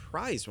being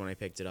surprised when I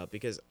picked it up,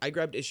 because I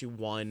grabbed issue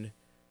 1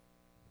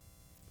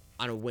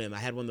 on a whim. I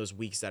had one of those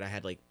weeks that I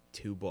had like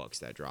 2 books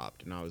that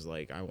dropped, and I was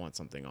like, I want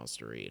something else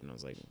to read, and I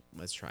was like,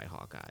 let's try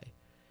Hawkeye.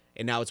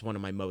 And now it's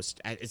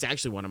it's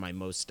actually one of my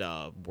most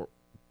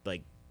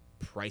like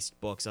priced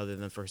books, other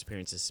than the first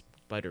appearance of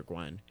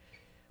Spider-Gwen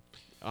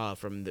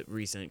from the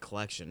recent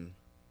collection.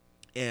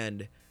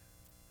 And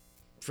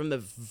from the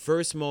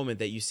first moment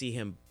that you see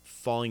him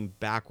falling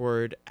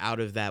backward out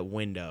of that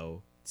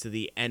window to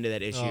the end of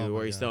that issue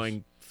where he's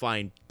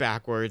flying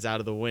backwards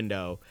out of the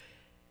window,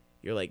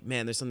 you're like,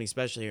 man, there's something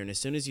special here. And as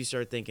soon as you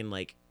start thinking,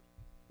 like,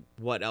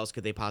 what else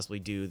could they possibly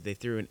do? They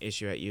threw an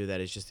issue at you that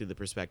is just through the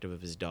perspective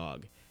of his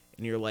dog.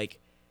 And you're like,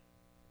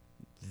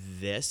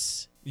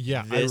 this?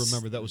 Yeah, I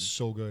remember. That was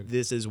so good.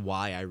 This is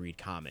why I read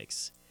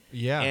comics.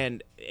 Yeah.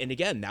 And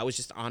again, that was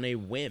just on a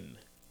whim.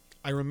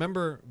 I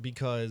remember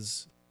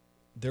because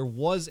there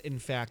was, in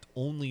fact,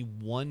 only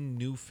one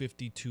New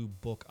 52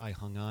 book I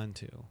hung on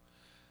to,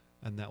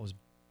 and that was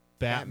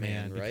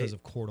Batman right? because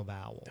of Court of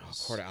Owls.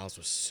 Oh, Court of Owls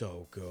was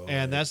so good.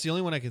 And that's the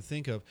only one I could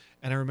think of.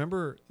 And I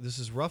remember this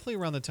is roughly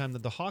around the time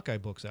that the Hawkeye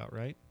book's out,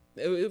 right?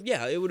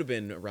 It would have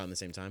been around the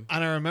same time.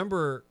 And I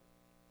remember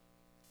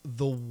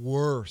the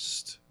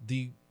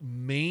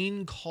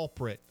main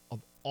culprit of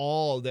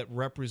all that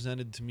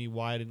represented to me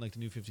why I didn't like the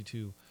New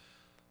 52,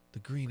 the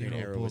Green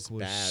Arrow book was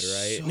bad,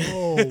 right?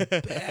 so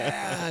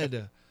bad.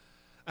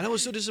 And I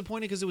was so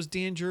disappointed because it was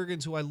Dan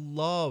Jurgens, who I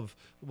love.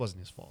 It wasn't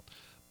his fault,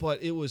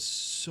 but it was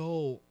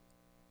so.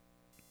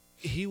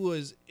 He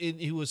was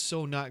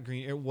so not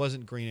green. It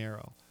wasn't Green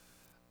Arrow.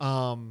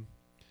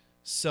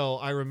 So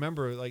I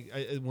remember, like,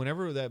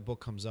 whenever that book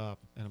comes up,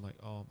 and I'm like,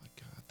 oh my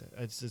god,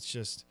 it's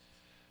just.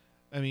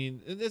 I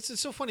mean, it's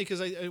so funny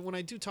because when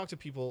I do talk to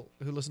people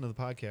who listen to the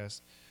podcast,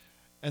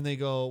 and they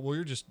go, well,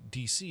 you're just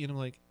DC, and I'm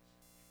like,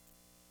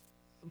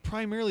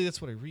 primarily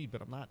that's what I read,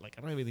 but I don't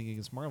have anything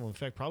against Marvel. In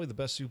fact, probably the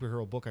best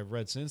superhero book I've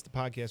read since the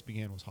podcast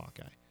began was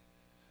Hawkeye.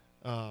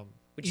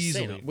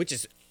 Which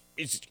is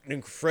it's an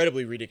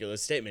incredibly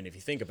ridiculous statement if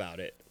you think about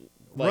it.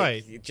 Like,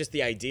 right. Just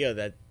the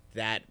idea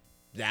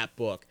that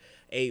book,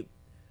 I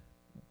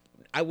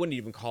wouldn't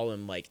even call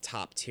him like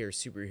top tier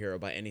superhero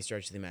by any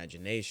stretch of the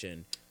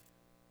imagination.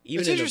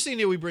 It's interesting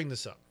that we bring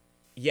this up.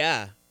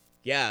 Yeah,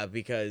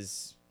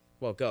 because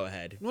Well, go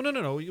ahead.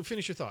 No. You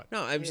finish your thought.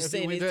 No, I'm just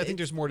saying. I think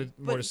there's more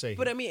to say.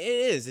 But I mean, it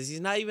is. He's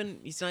not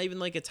even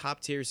like a top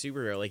tier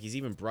superhero. Like he's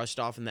even brushed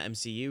off in the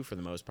MCU for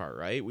the most part,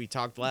 right? We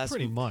talked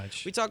pretty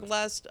much. We talked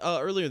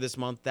earlier this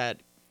month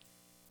that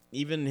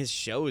even his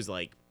show is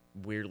like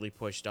weirdly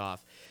pushed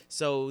off.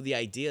 So the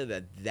idea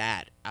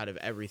that out of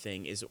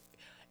everything is,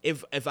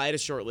 if I had a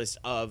short list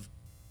of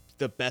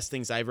the best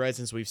things I've read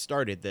since we've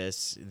started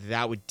this,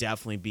 that would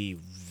definitely be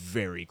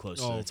very close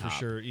to the top. For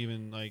sure.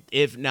 Even like,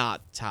 if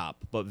not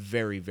top, but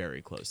very,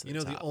 very close to the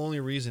top. The only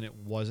reason it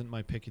wasn't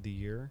my pick of the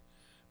year,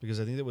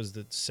 because I think that was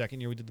the second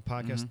year we did the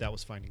podcast, that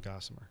was Finding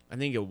Gossamer. I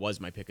think it was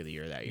my pick of the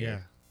year that year. Yeah,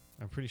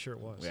 I'm pretty sure it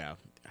was. Yeah.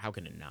 How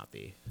can it not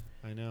be?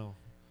 I know.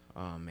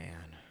 Oh,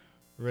 man.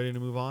 Ready to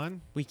move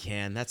on? We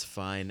can. That's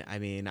fine. I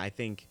mean, I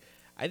think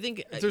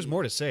if there's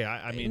more to say.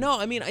 I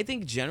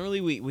think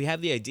generally we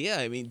have the idea.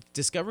 I mean,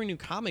 discovering new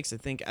comics, I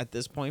think at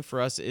this point for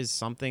us is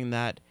something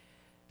that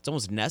it's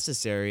almost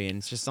necessary, and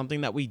it's just something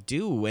that we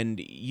do. And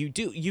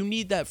you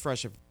need that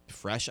fresh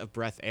of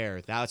breath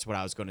air. That's what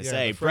I was going to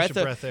say. Breath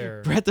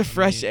of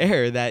fresh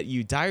air that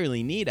you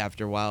direly need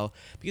after a while,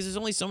 because there's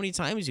only so many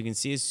times you can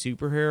see a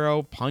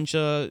superhero punch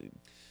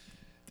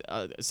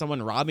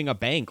someone robbing a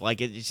bank.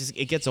 Like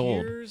it gets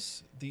old.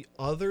 Here's the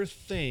other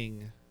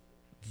thing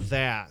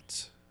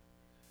that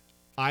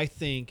I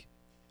think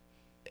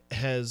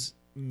has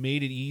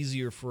made it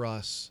easier for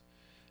us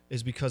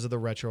is because of the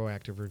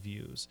retroactive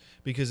reviews.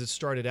 Because it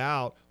started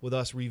out with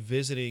us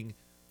revisiting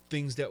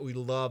things that we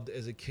loved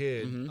as a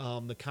kid,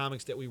 the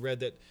comics that we read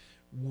that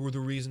were the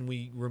reason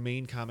we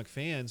remained comic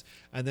fans.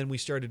 And then we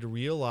started to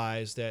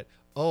realize that,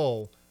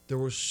 there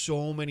were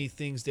so many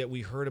things that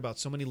we heard about,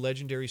 so many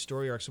legendary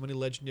story arcs, so many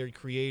legendary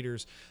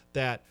creators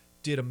that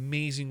did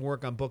amazing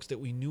work on books that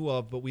we knew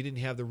of, but we didn't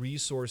have the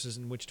resources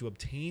in which to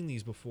obtain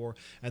these before.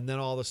 And then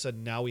all of a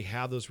sudden now we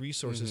have those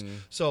resources.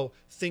 So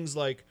things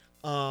like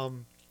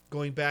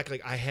going back,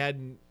 like I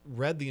hadn't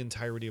read the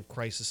entirety of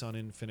Crisis on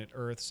Infinite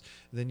Earths.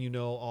 Then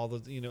all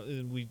the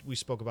and we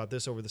spoke about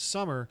this over the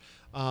summer.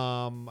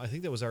 I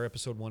think that was our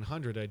episode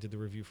 100. I did the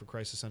review for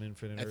Crisis on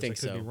Infinite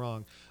Earths. I could be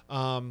wrong.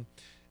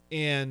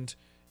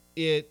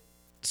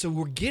 So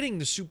we're getting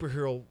the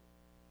superhero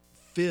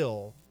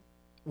fill.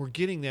 We're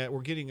getting that.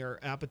 We're getting our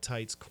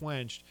appetites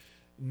quenched,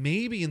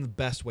 maybe in the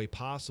best way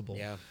possible.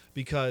 Yeah.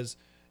 Because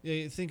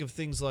think of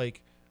things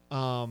like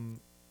when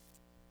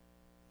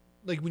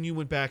you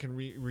went back and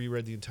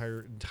reread the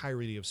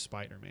entirety of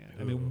Spider-Man.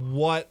 I mean,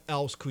 what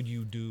else could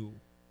you do,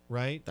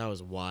 right? That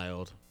was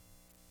wild.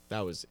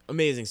 That was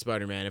Amazing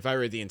Spider-Man. If I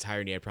read the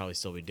entirety, I'd probably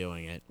still be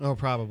doing it. Oh,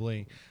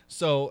 probably.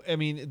 So, I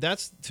mean,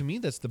 that's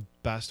the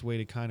best way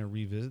to kind of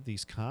revisit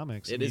these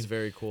comics. It is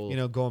very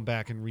cool. Going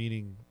back and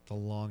reading The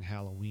Long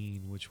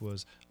Halloween, which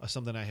was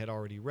something I had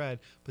already read,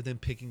 but then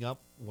picking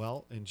up,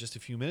 in just a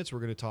few minutes, we're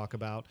going to talk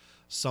about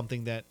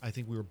something that I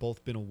think we were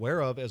both been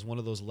aware of as one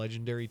of those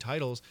legendary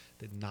titles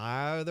that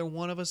neither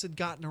one of us had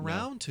gotten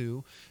around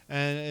to.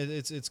 And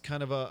it's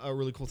kind of a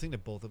really cool thing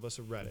that both of us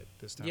have read it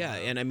this time. Yeah,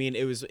 and I mean,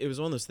 it was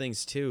one of those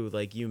things, too,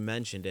 like you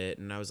mentioned it,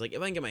 and I was like,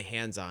 if I can get my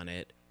hands on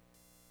it,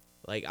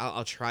 like,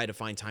 I'll try to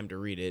find time to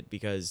read it,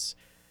 because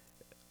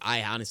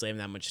I honestly haven't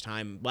that much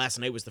time. Last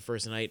night was the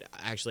first night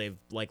I actually have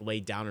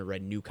laid down and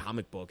read new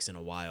comic books in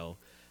a while.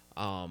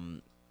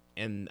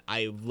 And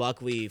I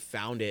luckily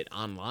found it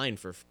online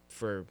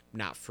for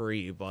not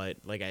free, but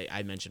like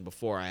I mentioned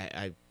before,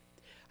 I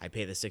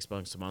pay the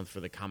 $6 a month for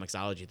the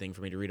Comixology thing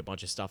for me to read a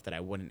bunch of stuff that I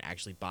wouldn't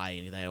actually buy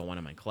and that I don't want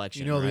in my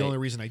collection. The right? only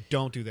reason I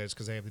don't do that is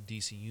because I have the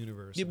DC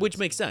Universe. Which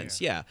makes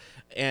sense, yeah.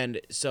 And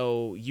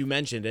so you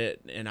mentioned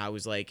it, and I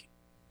was like,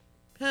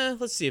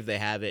 let's see if they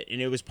have it. And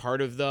it was part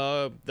of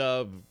the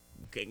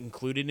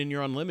included in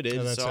your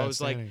unlimited. So I was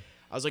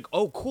like,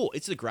 oh, cool.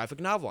 It's a graphic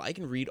novel. I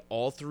can read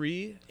all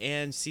three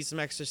and see some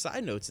extra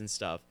side notes and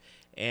stuff.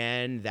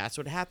 And that's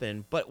what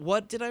happened. But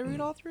what did I read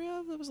all three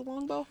of? It was the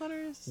Longbow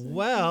Hunters.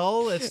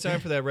 Well, it's time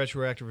for that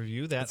retroactive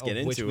review, that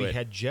of which we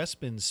had just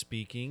been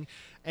speaking.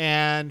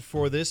 And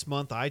for this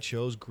month, I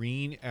chose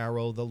Green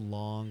Arrow, the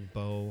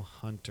Longbow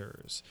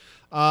Hunters.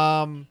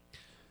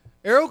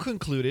 Arrow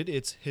concluded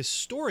its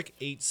historic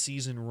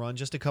 8-season run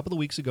just a couple of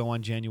weeks ago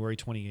on January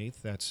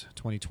 28th. That's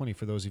 2020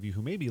 for those of you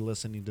who may be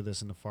listening to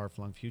this in the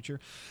far-flung future.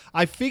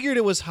 I figured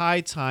it was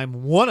high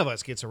time one of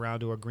us gets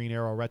around to a Green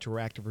Arrow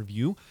retroactive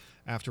review.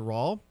 After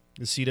all,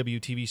 the CW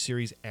TV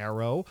series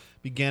Arrow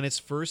began its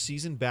first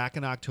season back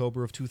in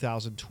October of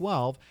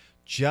 2012,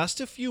 just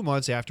a few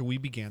months after we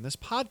began this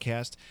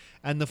podcast,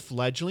 and the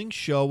fledgling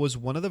show was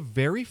one of the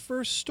very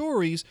first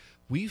stories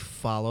we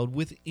followed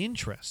with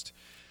interest.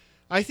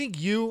 I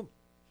think you,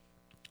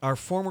 our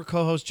former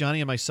co-host Johnny,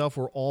 and myself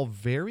were all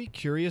very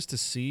curious to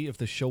see if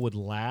the show would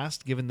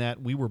last, given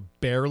that we were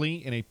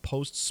barely in a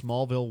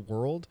post-Smallville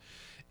world,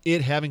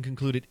 it having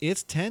concluded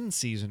its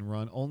 10-season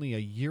run only a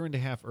year and a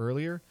half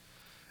earlier.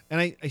 And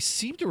I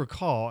seem to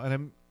recall,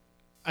 and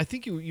I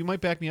think you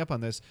might back me up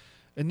on this,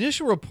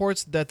 initial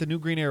reports that the new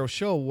Green Arrow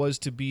show was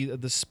to be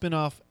the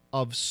spinoff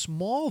of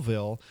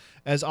Smallville,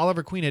 as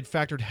Oliver Queen had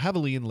factored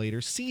heavily in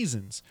later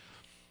seasons.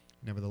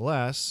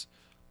 Nevertheless,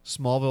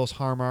 Smallville's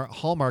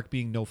hallmark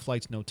being no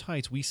flights, no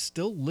tights, we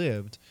still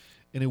lived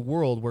in a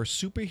world where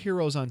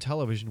superheroes on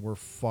television were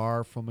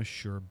far from a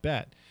sure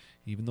bet.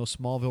 Even though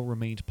Smallville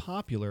remained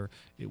popular,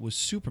 it was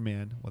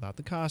Superman without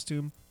the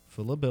costume,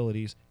 full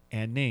abilities,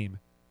 and name.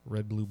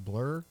 Red, blue,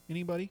 blur,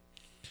 anybody?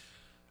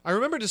 I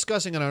remember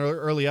discussing in our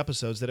early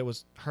episodes that it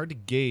was hard to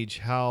gauge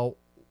how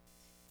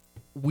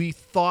we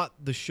thought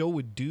the show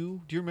would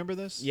do. Do you remember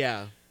this?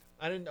 Yeah.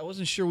 I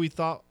wasn't sure we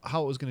thought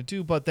how it was going to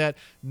do, but that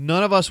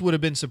none of us would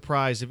have been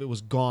surprised if it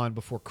was gone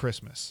before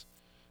Christmas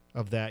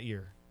of that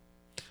year.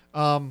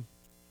 But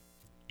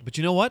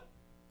you know what?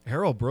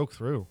 Arrow broke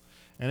through,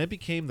 and it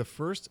became the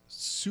first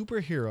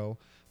superhero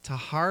to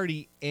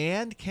hardy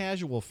and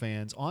casual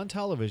fans on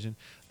television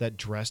that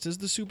dressed as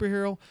the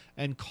superhero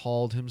and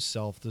called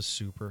himself the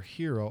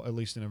superhero, at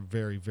least in a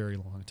very, very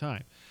long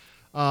time.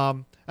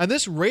 And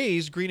this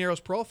raised Green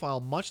Arrow's profile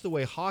much the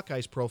way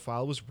Hawkeye's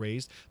profile was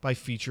raised by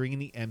featuring in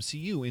the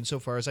MCU,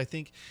 insofar as I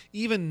think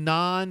even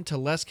non to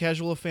less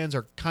casual fans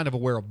are kind of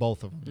aware of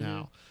both of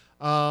them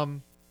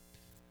now.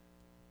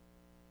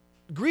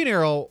 Green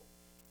Arrow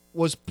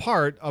was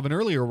part of an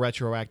earlier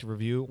retroactive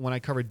review when I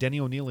covered Denny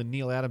O'Neil and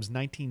Neil Adams'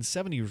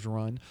 1970s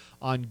run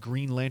on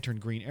Green Lantern,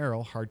 Green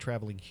Arrow, Hard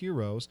Traveling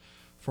Heroes.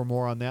 For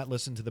more on that,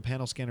 listen to the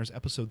Panel Scanners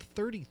episode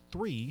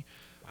 33.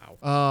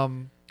 Wow.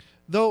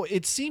 Though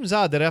it seems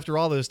odd that after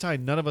all this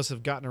time, none of us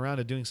have gotten around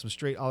to doing some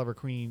straight Oliver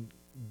Queen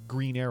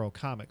Green Arrow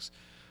comics.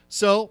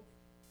 So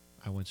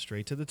I went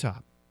straight to the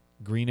top.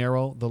 Green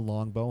Arrow, the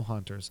Longbow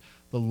Hunters.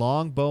 The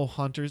Longbow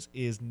Hunters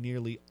is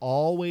nearly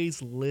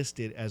always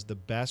listed as the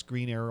best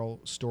Green Arrow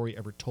story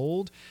ever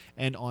told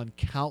and on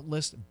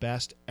countless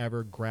best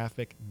ever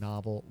graphic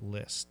novel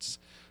lists.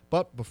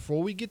 But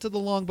before we get to the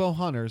Longbow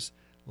Hunters,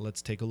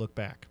 let's take a look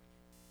back.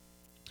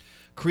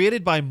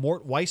 Created by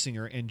Mort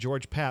Weisinger and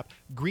George Papp,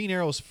 Green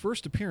Arrow's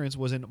first appearance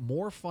was in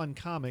More Fun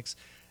Comics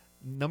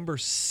number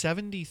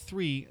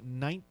 73,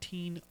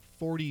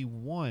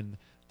 1941.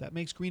 That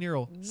makes Green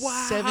Arrow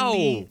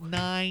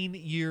 79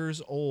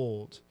 years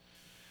old.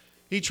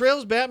 He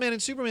trails Batman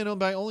and Superman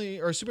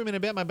Superman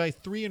and Batman by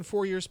 3 and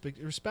 4 years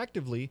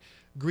respectively.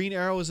 Green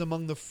Arrow is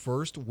among the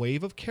first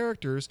wave of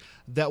characters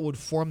that would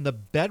form the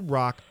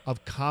bedrock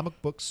of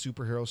comic book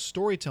superhero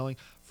storytelling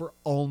for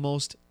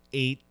almost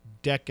 8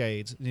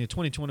 decades.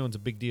 2021 is a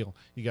big deal.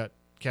 You got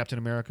Captain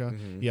America,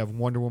 you have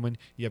Wonder Woman,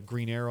 you have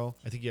Green Arrow,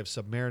 I think you have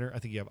Submariner, I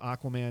think you have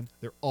Aquaman.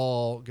 They're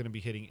all going to be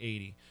hitting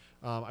 80.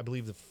 I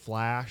believe the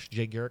Flash,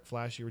 Jay Garrick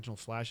Flash, the original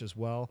Flash as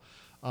well.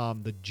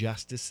 The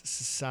Justice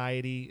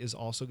Society is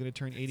also going to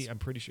turn 80. I'm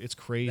pretty sure. It's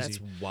crazy. That's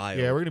wild.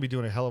 Yeah, we're going to be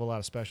doing a hell of a lot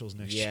of specials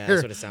next year. Yeah,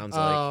 that's what it sounds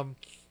like.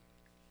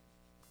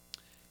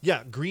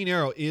 Yeah, Green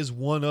Arrow is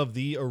one of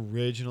the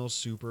original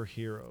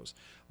superheroes.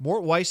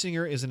 Mort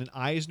Weisinger is an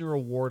Eisner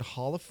Award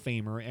Hall of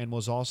Famer and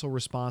was also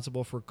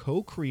responsible for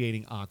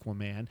co-creating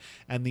Aquaman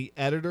and the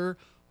editor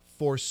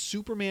for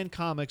Superman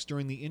comics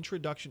during the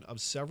introduction of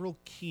several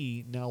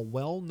key, now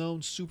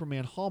well-known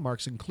Superman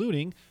hallmarks,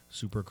 including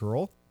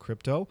Supergirl,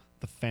 Krypto,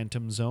 the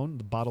Phantom Zone,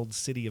 the Bottled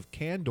City of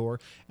Kandor,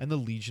 and the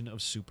Legion of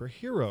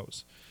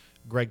Superheroes.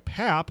 Greg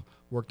Papp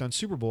worked on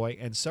Superboy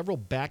and several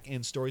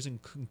back-end stories,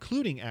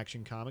 including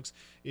Action Comics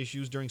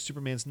issues during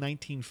Superman's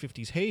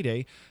 1950s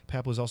heyday.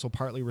 Papp was also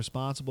partly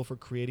responsible for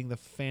creating the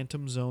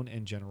Phantom Zone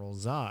and General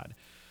Zod.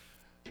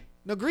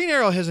 Now, Green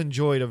Arrow has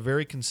enjoyed a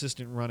very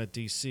consistent run at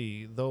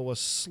DC, though a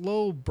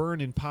slow burn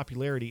in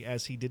popularity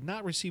as he did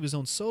not receive his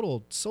own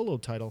solo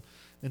title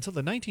until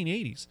the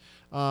 1980s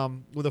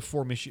with a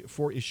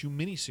four-issue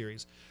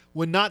miniseries.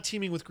 When not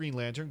teaming with Green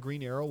Lantern,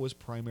 Green Arrow was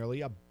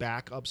primarily a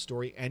backup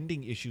story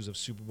ending issues of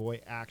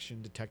Superboy,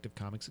 Action, Detective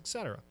Comics,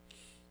 etc.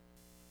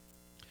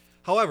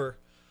 However,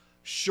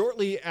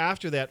 shortly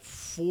after that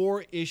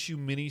 4-issue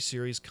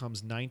miniseries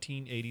comes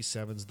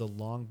 1987's The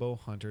Longbow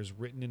Hunters,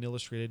 written and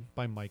illustrated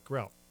by Mike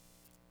Grell.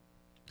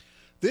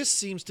 This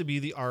seems to be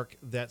the arc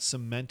that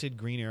cemented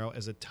Green Arrow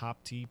as a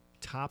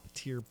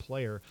top-tier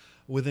player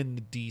within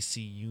the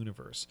DC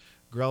universe.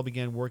 Grell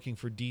began working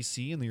for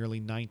DC in the early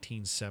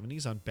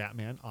 1970s on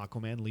Batman,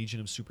 Aquaman, Legion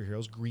of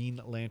Superheroes,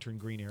 Green Lantern,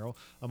 Green Arrow,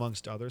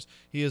 amongst others.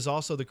 He is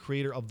also the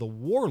creator of The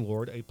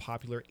Warlord, a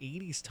popular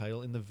 80s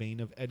title in the vein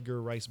of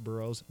Edgar Rice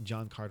Burroughs'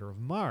 John Carter of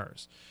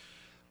Mars.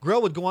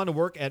 Grell would go on to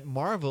work at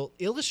Marvel,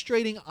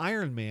 illustrating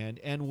Iron Man,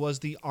 and was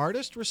the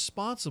artist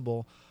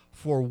responsible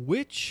for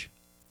which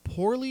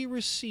poorly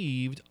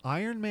received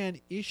Iron Man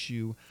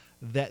issue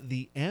that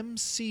the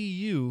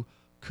MCU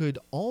could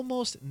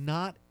almost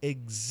not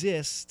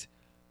exist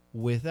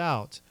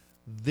without.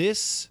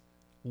 This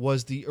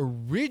was the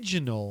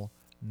original,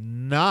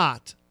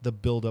 not the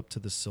build-up to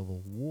the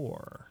Civil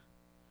War.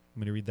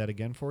 I'm going to read that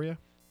again for you.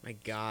 My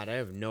God, I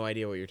have no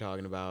idea what you're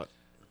talking about.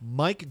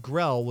 Mike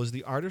Grell was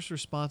the artist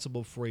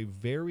responsible for a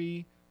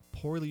very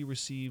poorly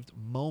received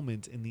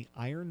moment in the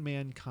Iron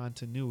Man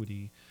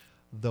continuity,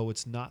 though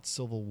it's not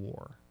Civil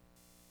War.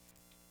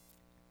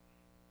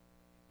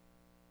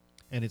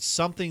 And it's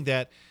something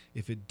that,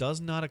 if it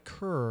does not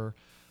occur,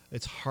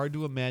 it's hard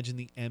to imagine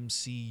the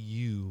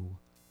MCU.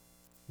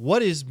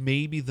 What is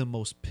maybe the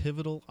most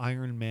pivotal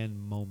Iron Man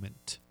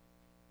moment?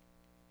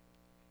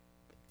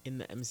 In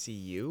the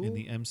MCU? In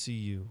the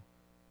MCU.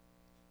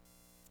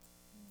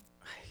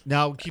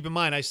 Now, keep in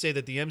mind, I say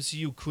that the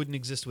MCU couldn't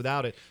exist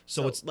without it.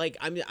 So it's like,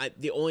 I mean,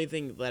 the only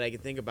thing that I can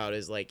think about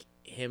is like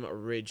him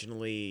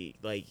originally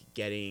like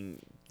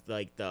getting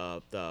like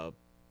the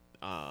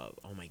oh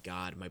my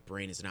god, my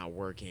brain is not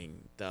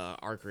working. The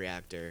arc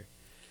reactor,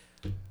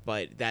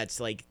 but that's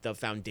like the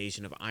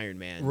foundation of Iron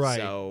Man. Right.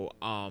 So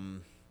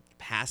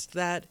past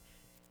that,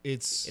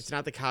 it's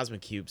not the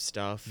Cosmic Cube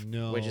stuff.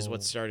 No, which is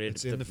what started.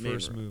 It's in the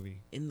first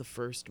movie. In the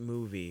first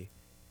movie.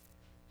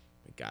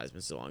 My God, it's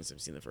been so long since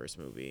I've seen the first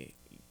movie.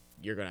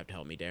 You're gonna have to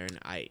help me, Darren.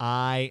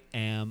 I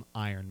am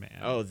Iron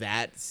Man. Oh,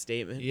 that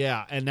statement.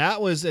 Yeah, and that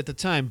was at the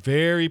time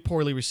very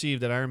poorly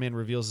received. That Iron Man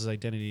reveals his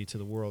identity to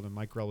the world, and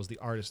Mike Grell was the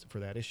artist for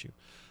that issue.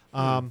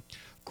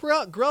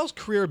 Grell's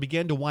career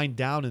began to wind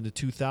down in the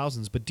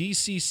 2000s, but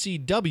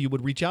DCCW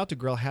would reach out to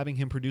Grell, having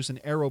him produce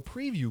an Arrow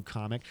preview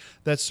comic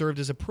that served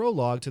as a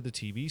prologue to the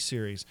TV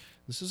series.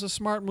 This is a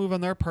smart move on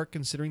their part,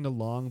 considering the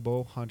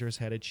Longbow Hunters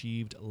had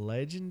achieved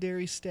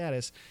legendary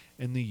status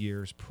in the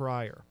years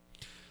prior.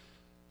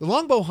 The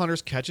Longbow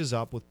Hunters catches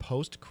up with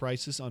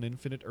post-Crisis on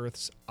Infinite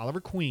Earth's Oliver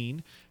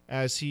Queen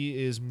as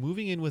he is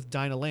moving in with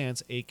Dinah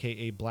Lance,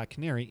 a.k.a. Black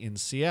Canary, in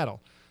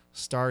Seattle.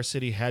 Star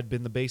City had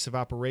been the base of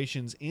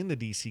operations in the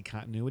DC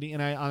continuity,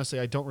 and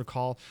I don't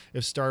recall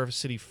if Star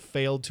City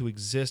failed to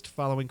exist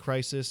following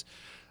Crisis,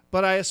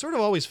 but I sort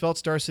of always felt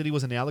Star City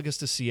was analogous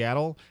to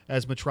Seattle,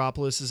 as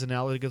Metropolis is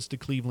analogous to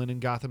Cleveland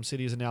and Gotham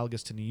City is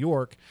analogous to New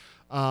York.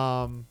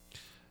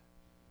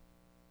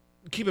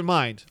 Keep in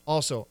mind,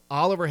 also,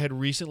 Oliver had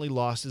recently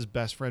lost his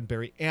best friend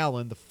Barry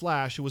Allen, the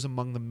Flash, who was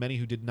among the many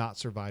who did not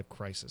survive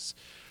Crisis.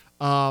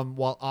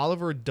 While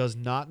Oliver does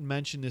not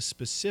mention this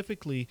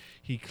specifically,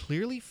 he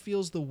clearly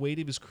feels the weight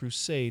of his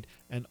crusade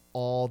and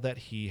all that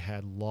he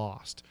had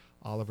lost.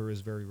 Oliver is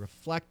very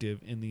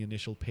reflective in the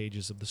initial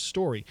pages of the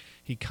story.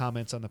 He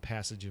comments on the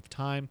passage of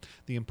time,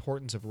 the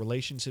importance of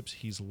relationships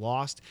he's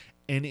lost,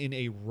 and in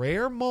a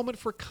rare moment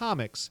for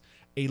comics,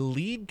 a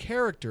lead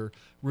character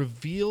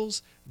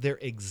reveals their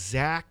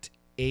exact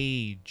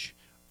age.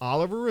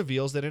 Oliver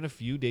reveals that in a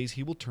few days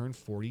he will turn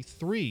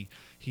 43.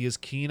 He is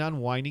keen on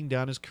winding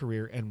down his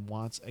career and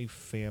wants a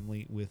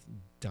family with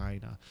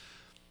Dinah.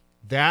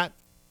 That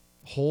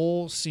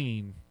whole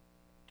scene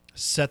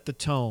set the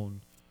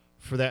tone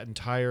for that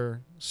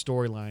entire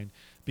storyline,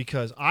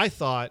 because I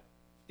thought,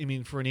 I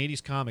mean, for an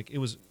 80s comic, it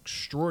was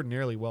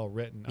extraordinarily well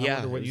written. I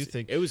wonder what you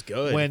think. It was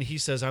good. When he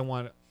says, I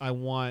want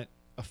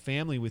a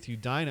family with you,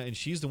 Dinah, and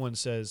she's the one who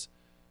says,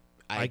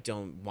 I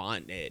don't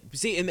want it.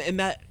 See, and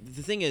that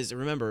the thing is,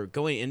 remember,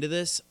 going into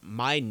this,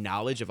 my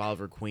knowledge of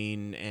Oliver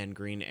Queen and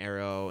Green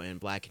Arrow and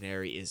Black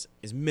Canary is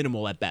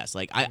minimal at best.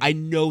 Like, I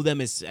know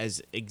them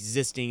as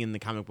existing in the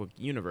comic book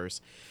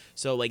universe.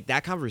 So, like,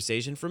 that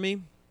conversation for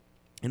me,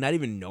 and not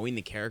even knowing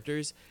the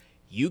characters,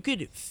 you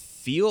could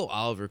feel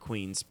Oliver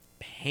Queen's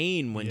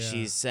pain when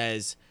she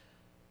says,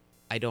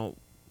 I don't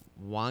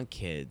want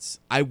kids.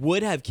 I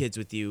would have kids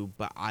with you,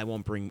 but I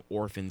won't bring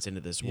orphans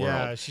into this world.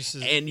 Yeah, she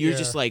says, and you're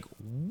just like,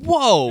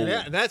 whoa.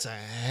 And that's a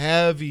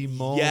heavy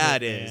moment. Yeah,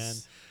 it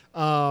is.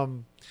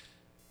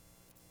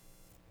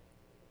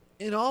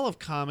 In all of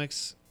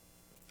comics,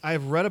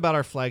 I've read about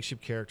our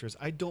flagship characters.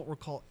 I don't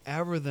recall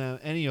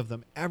any of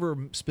them ever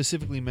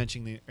specifically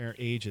mentioning their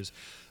ages.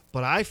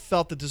 But I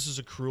felt that this is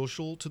a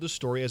crucial to the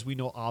story, as we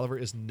know Oliver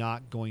is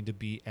not going to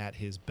be at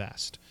his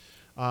best.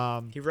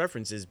 He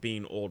references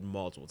being old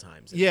multiple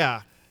times.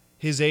 Yeah.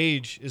 His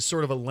age is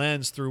sort of a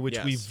lens through which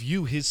we Yes.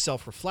 view his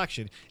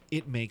self-reflection.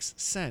 It makes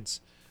sense.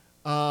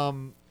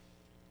 Now,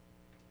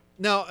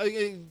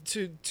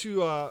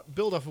 to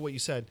build off of what you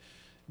said,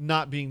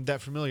 not being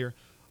that familiar,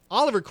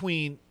 Oliver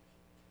Queen,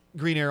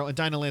 Green Arrow, and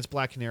Dinah Lance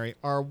Black Canary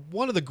are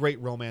one of the great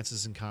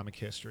romances in comic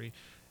history.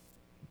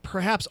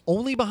 Perhaps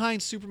only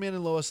behind Superman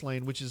and Lois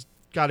Lane, which has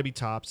got to be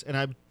tops.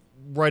 And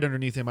right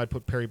underneath him, I'd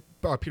put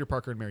Peter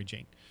Parker and Mary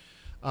Jane.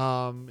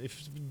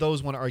 If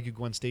those want to argue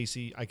Gwen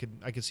Stacy, I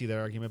could see that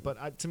argument.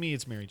 But to me,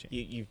 it's Mary Jane.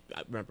 You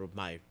remember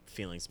my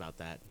feelings about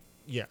that.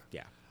 Yeah.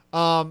 Yeah.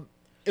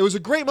 It was a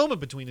great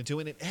moment between the two,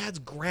 and it adds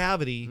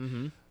gravity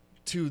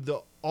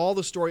to all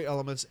the story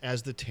elements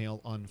as the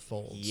tale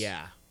unfolds.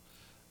 Yeah.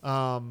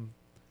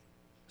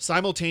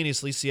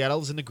 Simultaneously,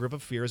 Seattle is in the grip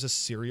of fear as a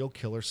serial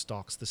killer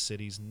stalks the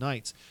city's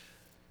nights.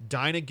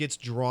 Dinah gets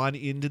drawn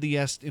into the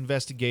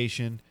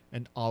investigation,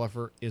 and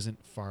Oliver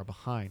isn't far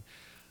behind.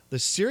 The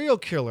serial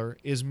killer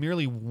is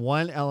merely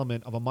one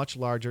element of a much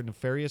larger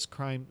nefarious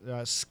crime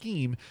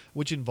scheme,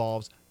 which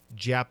involves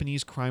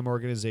Japanese crime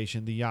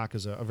organization, the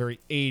Yakuza, a very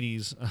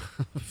 80s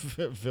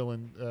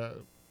villain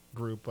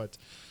group, but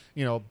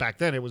back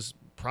then it was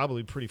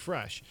probably pretty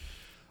fresh.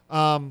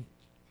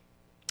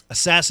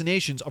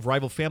 Assassinations of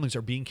rival families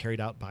are being carried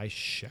out by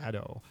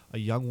Shadow, a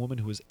young woman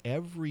who is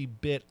every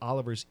bit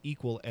Oliver's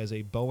equal as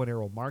a bow and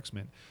arrow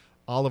marksman.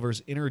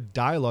 Oliver's inner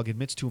dialogue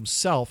admits to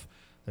himself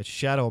that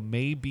Shadow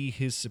may be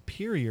his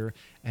superior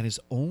and his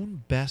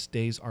own best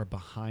days are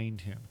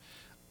behind him.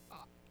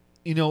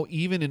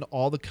 Even in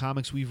all the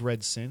comics we've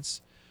read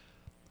since,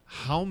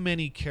 how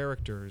many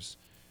characters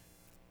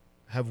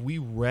have we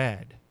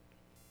read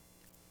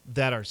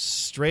that are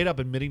straight up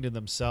admitting to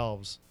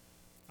themselves,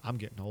 I'm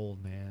getting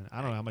old, man.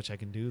 I don't know how much I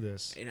can do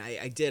this. And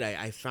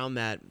I found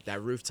that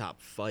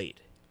rooftop fight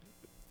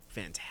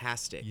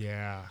fantastic.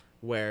 Yeah.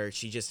 Where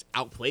she just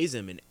outplays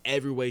him in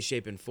every way,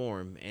 shape, and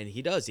form, and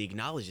he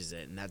acknowledges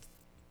it, and that's,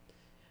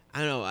 I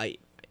don't know,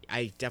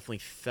 I definitely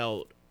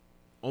felt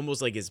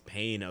almost like his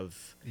pain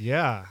of,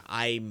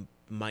 I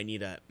might need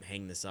to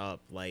hang this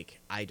up.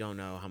 Like, I don't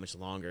know how much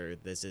longer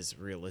this is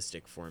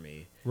realistic for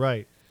me.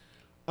 Right.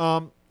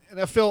 And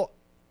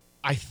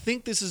I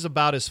think this is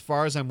about as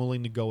far as I'm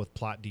willing to go with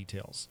plot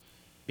details.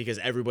 Because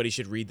everybody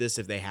should read this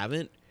if they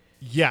haven't.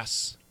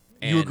 Yes.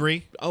 And, you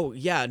agree? Oh,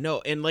 yeah,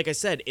 no, and like I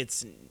said,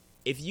 it's,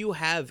 if you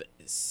have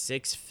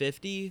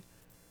 $6.50,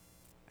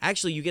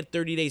 actually you get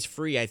 30 days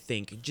free, I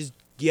think. Just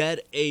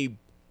get a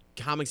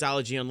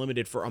Comixology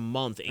Unlimited for a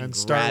month and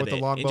start grab with it.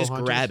 the Longbow and just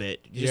Hunters? grab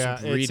it.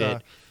 Just read it's,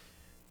 it.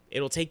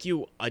 It'll take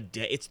you a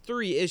day. It's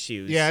 3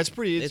 issues. Yeah, it's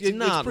pretty. It's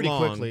not pretty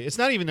long. quickly. It's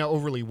not even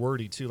overly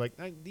wordy too. Like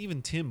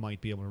even Tim might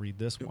be able to read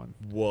this one.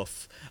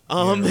 Woof.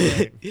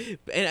 Right.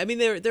 And I mean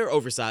they're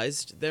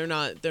oversized. They're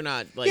not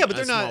like yeah, but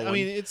they're not. Small I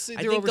mean, one. it's. I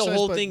think the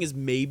whole thing is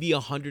maybe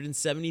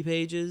 170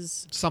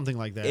 pages, something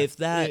like that. If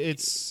that,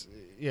 it's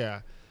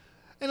yeah.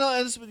 And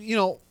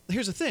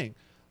here's the thing: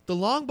 the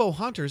Longbow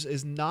Hunters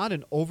is not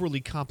an overly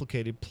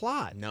complicated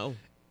plot. No.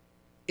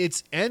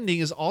 Its ending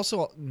is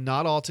also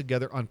not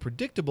altogether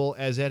unpredictable,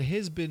 as it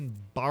has been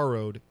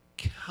borrowed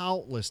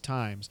countless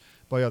times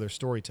by other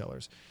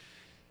storytellers.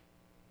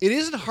 It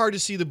isn't hard to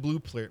see the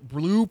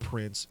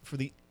blueprints for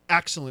the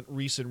excellent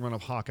recent run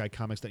of Hawkeye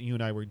comics that you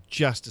and I were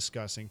just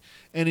discussing.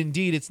 And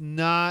indeed,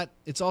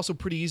 it's also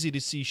pretty easy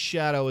to see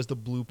Shadow as the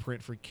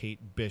blueprint for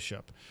Kate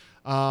Bishop.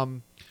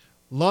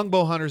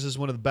 Longbow Hunters is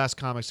one of the best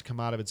comics to come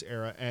out of its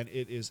era, and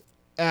it is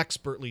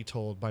expertly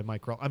told by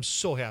Mike Roll. I'm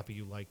so happy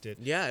you liked it.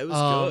 Yeah, it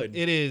was good.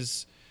 It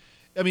is.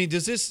 I mean,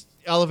 does this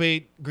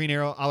elevate Green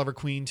Arrow, Oliver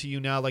Queen to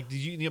you now? Like, did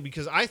you know?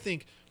 Because I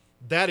think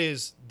that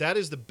is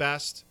the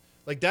best.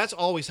 Like, that's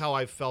always how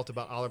I've felt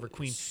about Oliver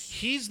Queen.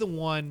 He's the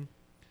one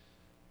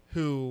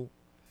who,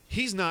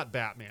 he's not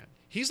Batman.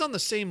 He's on the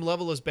same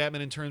level as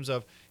Batman in terms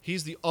of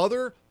he's the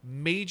other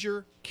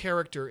major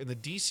character in the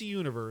DC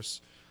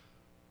universe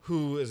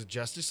who is a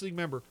Justice League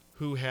member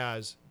who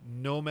has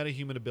no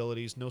metahuman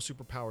abilities, no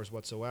superpowers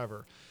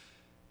whatsoever.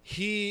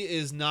 He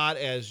is not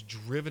as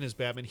driven as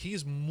Batman.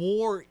 He's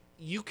more,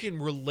 you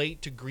can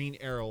relate to Green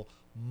Arrow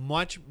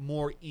much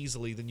more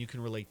easily than you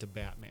can relate to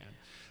Batman.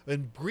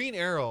 And Green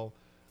Arrow,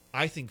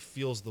 I think,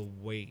 feels the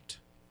weight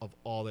of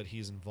all that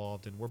he's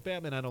involved in, where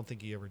Batman, I don't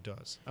think he ever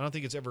does. I don't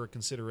think it's ever a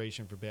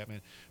consideration for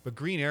Batman. But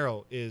Green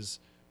Arrow is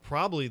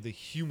probably the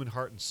human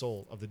heart and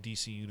soul of the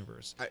DC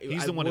universe.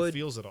 He's the one that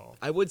feels it all.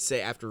 I would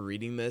say after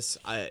reading this,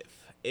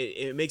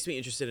 it makes me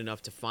interested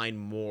enough to find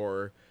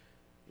more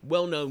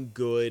well-known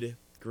good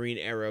Green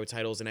Arrow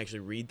titles and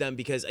actually read them,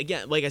 because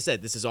again, like I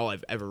said, this is all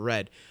I've ever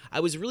read. I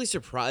was really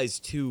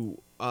surprised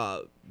to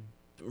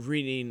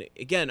reading,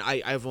 again,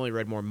 I've only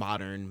read more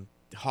modern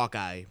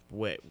Hawkeye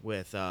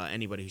with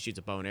anybody who shoots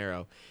a bow and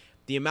arrow.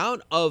 The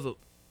amount of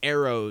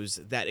arrows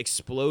that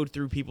explode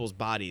through people's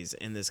bodies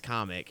in this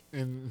comic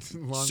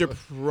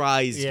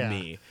surprised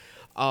me.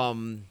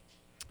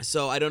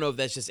 So I don't know if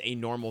that's just a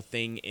normal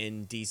thing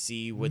in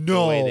DC with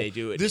the way they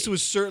do it. This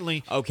was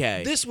certainly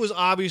okay. This was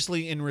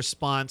obviously in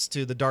response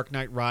to The Dark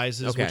Knight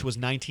Rises, which was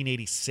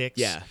 1986.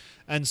 Yeah.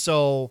 And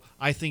so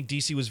I think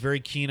DC was very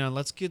keen on,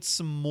 let's get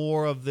some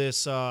more of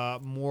this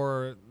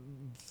more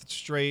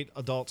straight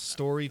adult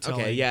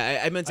storytelling. Okay,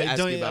 yeah, I meant to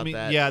ask you about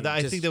that. Yeah,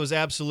 I think that was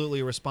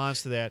absolutely a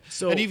response to that.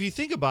 So, and if you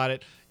think about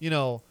it,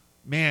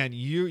 man,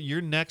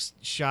 your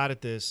next shot at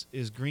this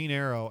is Green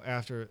Arrow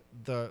after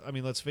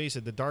let's face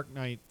it, The Dark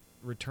Knight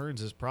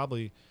Returns is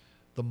probably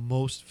the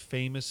most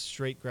famous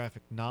straight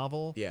graphic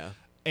novel. Yeah.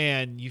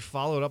 And you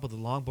follow it up with The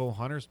Longbow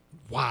Hunters.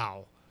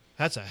 Wow.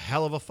 That's a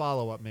hell of a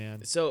follow-up,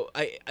 man. So,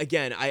 I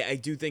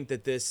do think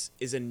that this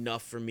is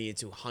enough for me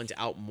to hunt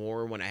out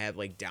more when I have,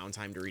 like,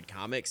 downtime to read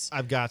comics.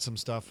 I've got some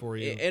stuff for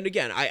you. And,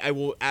 again, I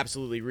will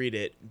absolutely read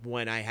it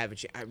when I have a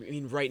chance. I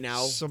mean, right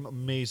now... Some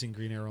amazing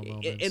Green Arrow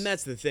moments. And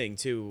that's the thing,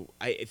 too.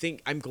 I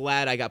think I'm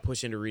glad I got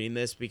pushed into reading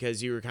this,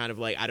 because you were kind of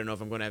like, I don't know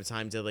if I'm going to have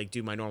time to, like,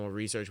 do my normal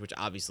research, which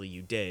obviously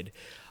you did.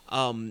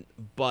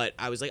 But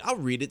I was like, I'll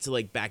read it to,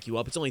 like, back you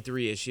up. It's only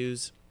 3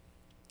 issues.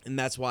 And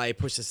that's why I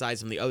pushed aside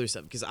some of the other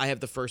stuff, because I have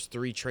the first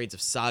 3 trades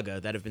of Saga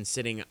that have been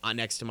sitting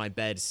next to my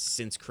bed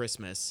since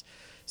Christmas.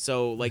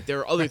 So, like, there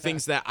are other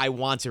things that I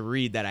want to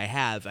read that I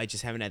have. I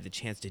just haven't had the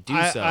chance to do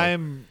so.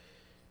 I'm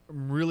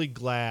really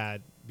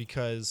glad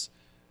because,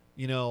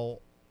 I've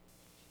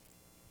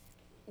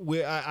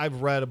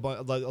read a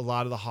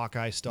lot of the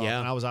Hawkeye stuff,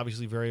 and I was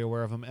obviously very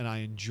aware of them, and I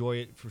enjoy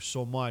it for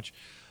so much.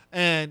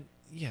 And,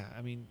 yeah,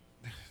 I mean...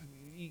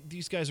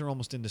 These guys are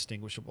almost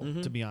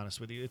indistinguishable, to be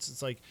honest with you.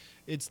 It's like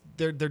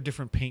they're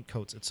different paint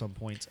coats at some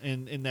points,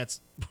 and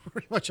that's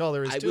pretty much all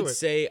there is to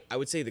it. I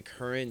would say the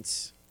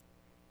current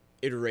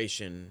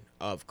iteration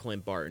of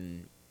Clint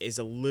Barton is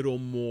a little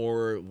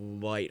more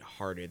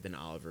lighthearted than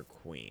Oliver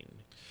Queen.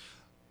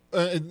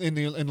 in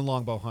the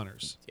Longbow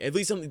Hunters. At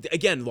least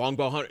again,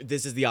 Longbow Hunter.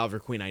 This is the Oliver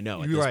Queen I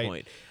know at You're this right.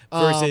 point.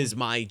 Versus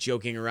my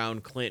joking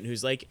around Clint,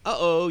 who's like,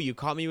 "Uh-oh, you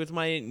caught me with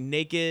my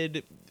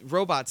naked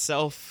robot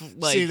self."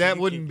 Like, See, that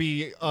wouldn't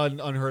be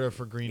unheard of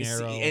for Green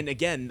Arrow. And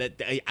again,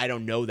 that I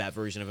don't know that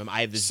version of him.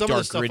 I have this Some of the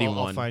dark, stuff gritty I'll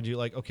one. find you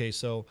like, okay,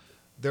 so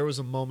there was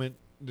a moment,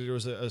 there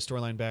was a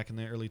storyline back in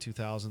the early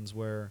 2000s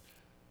where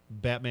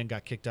Batman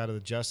got kicked out of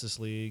the Justice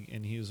League,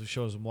 and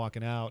shows him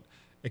walking out.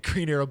 And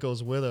Green Arrow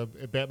goes with him,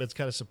 and Batman's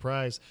kind of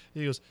surprised.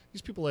 He goes,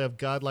 "These people have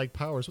godlike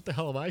powers. What the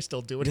hell am I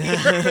still doing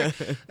here?"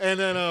 And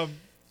then,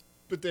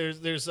 but there's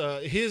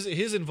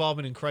his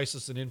involvement in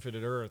Crisis on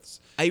Infinite Earths.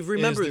 I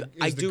remember.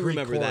 I I do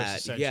remember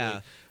that.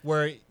 Yeah.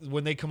 Where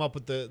when they come up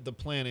with the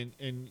plan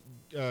and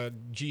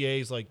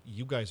GA's like,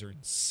 "You guys are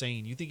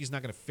insane. You think he's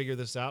not going to figure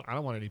this out? I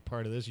don't want any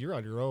part of this. You're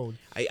on your own."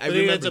 I But he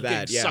remember ends up that.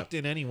 getting Yeah. sucked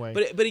in anyway.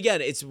 But again,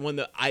 it's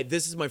when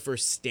this is my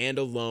first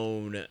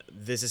standalone.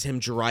 This is him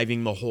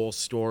driving the whole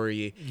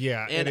story.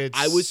 Yeah, and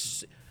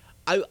it's-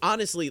 I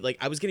honestly like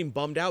I was getting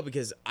bummed out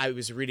because I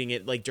was reading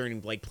it like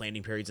during like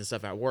planning periods and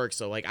stuff at work.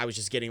 So like I was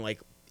just getting like.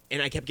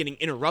 And I kept getting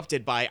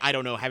interrupted by, I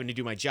don't know, having to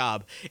do my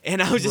job.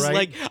 And I was just Right.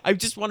 like, I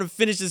just want to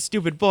finish this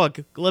stupid book.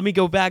 Let me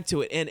go back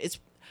to it. And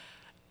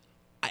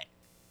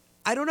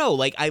I don't know.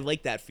 Like, I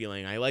like that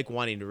feeling. I like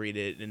wanting to read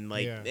it. And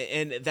like, Yeah.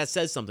 and that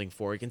says something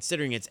for it,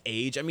 considering its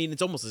age. I mean,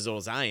 it's almost as old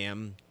as I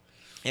am.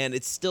 And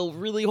it still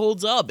really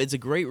holds up. It's a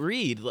great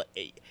read.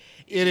 It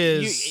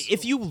is.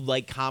 If you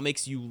like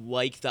comics, you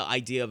like the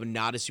idea of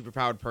not a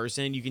superpowered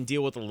person, you can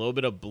deal with a little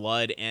bit of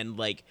blood and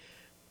like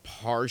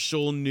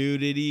partial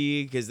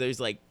nudity because there's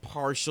like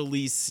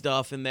partially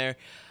stuff in there.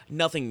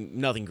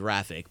 Nothing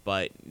graphic,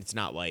 but it's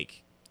not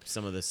like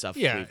some of the stuff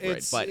yeah, we've read.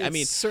 it's, But I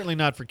mean, certainly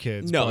not for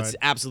kids. no, but it's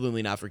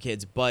absolutely not for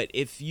kids. But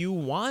if you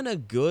want a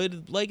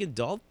good like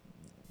adult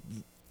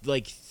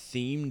like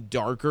themed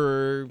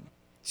darker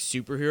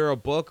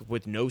superhero book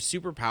with no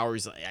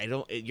superpowers,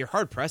 you're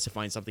hard pressed to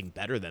find something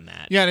better than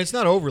that. yeah, and it's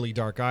not overly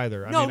dark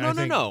either. I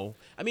think, No.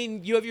 I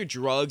mean, you have your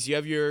drugs, you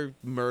have your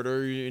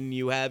murder, and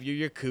you have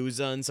your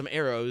Yakuza and some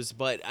arrows.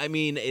 But I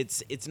mean,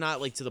 it's not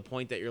like to the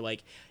point that you're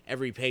like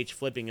every page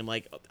flipping and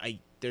like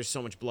there's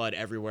so much blood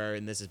everywhere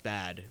and this is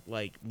bad.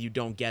 Like you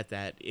don't get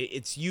that.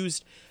 It's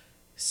used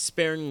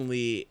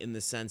sparingly in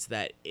the sense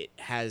that it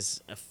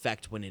has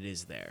effect when it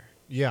is there.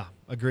 Yeah,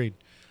 agreed.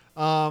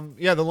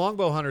 Yeah, The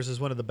Longbow Hunters is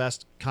one of the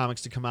best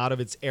comics to come out of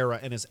its era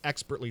and is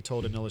expertly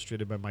told and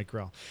illustrated by Mike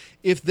Grell.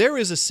 If there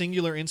is a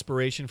singular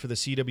inspiration for the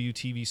CW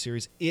TV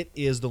series, it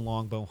is The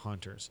Longbow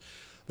Hunters.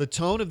 The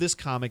tone of this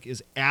comic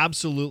is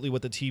absolutely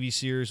what the TV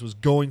series was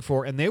going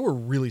for, and they were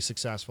really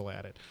successful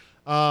at it.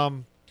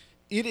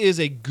 It is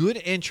a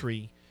good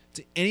entry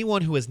to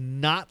anyone who has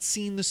not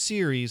seen the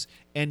series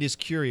and is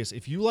curious.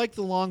 If you like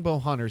The Longbow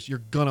Hunters,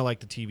 you're going to like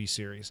the TV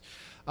series.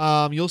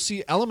 You'll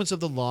see elements of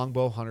the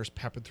Longbow Hunters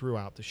peppered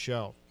throughout the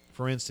show.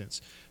 For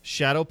instance,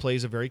 Shadow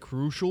plays a very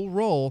crucial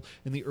role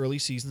in the early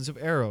seasons of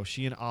Arrow.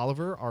 She and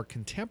Oliver are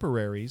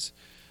contemporaries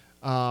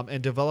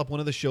and develop one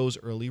of the show's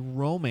early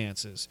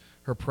romances.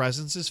 Her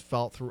presence is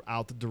felt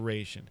throughout the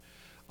duration.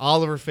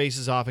 Oliver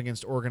faces off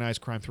against organized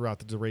crime throughout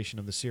the duration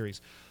of the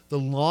series. The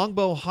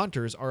Longbow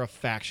Hunters are a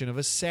faction of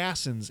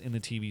assassins in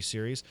the TV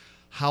series.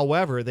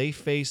 However, they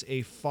face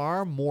a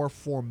far more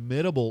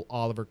formidable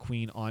Oliver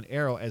Queen on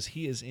Arrow as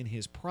he is in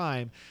his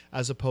prime,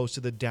 as opposed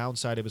to the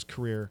downside of his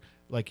career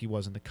like he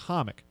was in the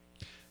comic.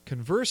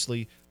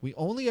 Conversely, we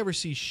only ever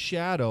see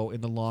Shadow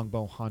in the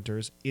Longbow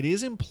Hunters. It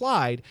is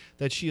implied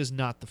that she is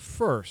not the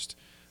first.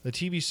 The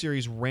TV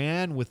series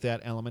ran with that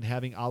element,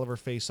 having Oliver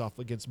face off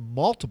against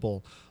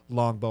multiple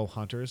Longbow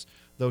Hunters,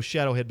 though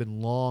Shadow had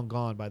been long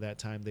gone by the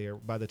time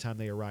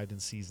they arrived in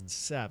season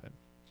 7.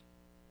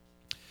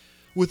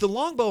 With the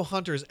Longbow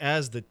Hunters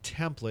as the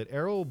template,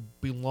 Arrow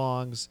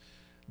belongs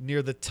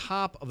near the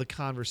top of the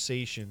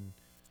conversation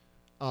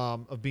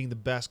of being the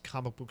best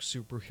comic book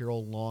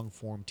superhero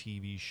long-form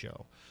TV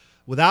show.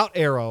 Without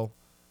Arrow,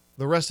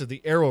 the rest of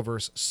the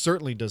Arrowverse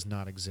certainly does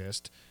not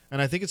exist,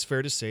 and I think it's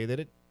fair to say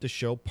that the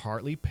show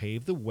partly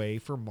paved the way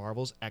for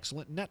Marvel's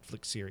excellent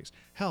Netflix series.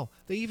 Hell,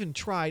 they even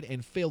tried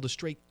and failed to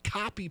straight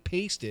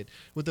copy-paste it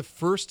with the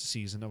first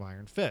season of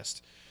Iron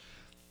Fist.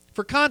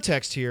 For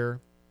context, here's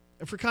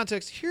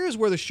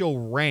where the show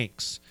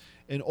ranks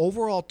in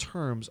overall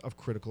terms of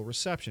critical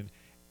reception.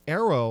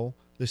 Arrow,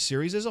 the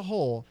series as a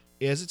whole,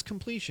 as its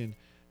completion,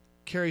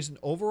 carries an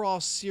overall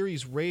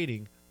series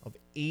rating of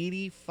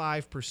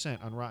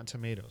 85% on Rotten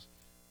Tomatoes.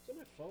 Is that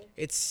my phone?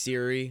 It's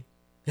Siri.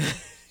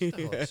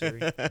 Hello, Siri.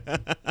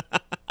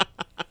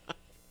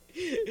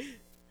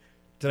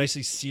 Did I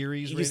say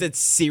series You rating? said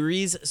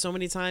series so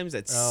many times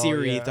that Oh,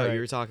 Siri yeah, thought right. you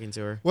were talking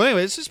to her. Well,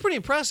 anyway, this is pretty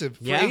impressive.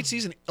 For Yeah. 8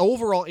 season,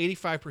 overall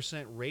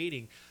 85%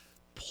 rating,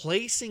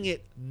 placing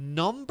it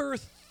number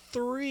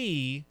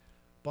 3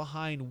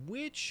 behind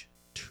which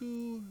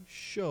 2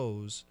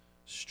 shows?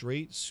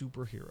 Straight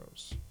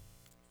superheroes.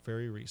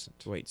 Very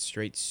recent. Wait,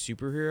 straight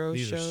superhero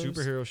These shows? are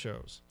superhero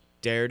shows.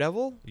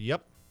 Daredevil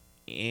Yep.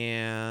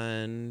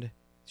 and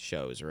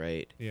shows,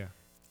 right? Yeah.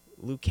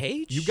 Luke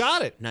Cage? You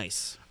got it.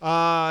 Nice.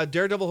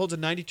 Daredevil holds a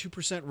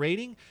 92%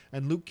 rating,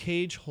 and Luke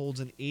Cage holds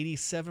an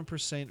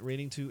 87%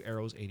 rating to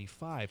Arrow's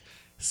 85.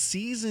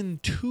 Season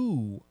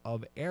 2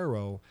 of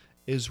Arrow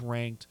is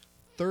ranked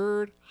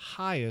third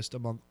highest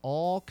among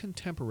all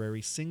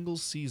contemporary single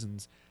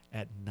seasons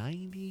at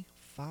 95%.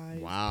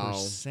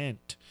 Wow.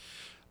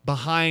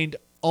 Behind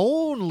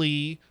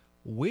only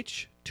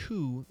which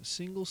 2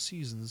 single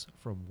seasons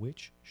from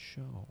which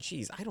show?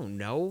 Jeez, I don't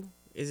know.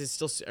 Is it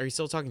still? Are you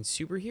still talking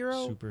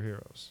superhero?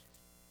 Superheroes.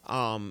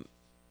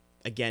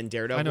 Again, I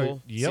Daredevil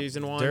know. Yep.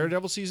 season 1.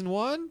 Daredevil season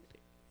 1.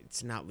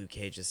 It's not Luke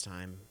Cage this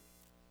time.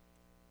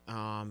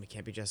 It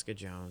can't be Jessica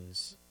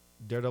Jones.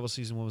 Daredevil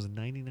season 1 was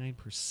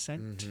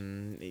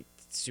 99%.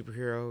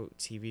 Superhero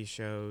TV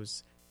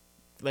shows,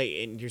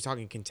 and you're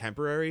talking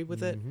contemporary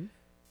with it. I'm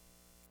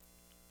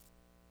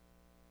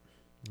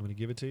gonna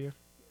give it to you.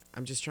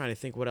 I'm just trying to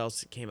think what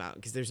else came out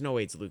because there's no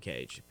way it's Luke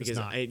Cage because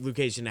not. Luke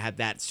Cage didn't have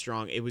that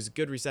strong. It was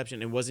good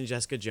reception. It wasn't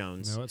Jessica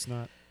Jones. No, it's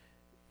not.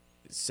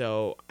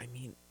 So I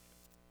mean,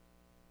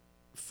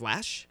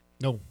 Flash.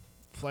 No,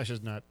 Flash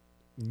is not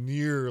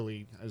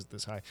nearly as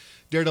this high.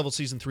 Daredevil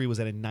season 3 was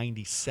at a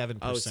 97%.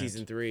 Oh,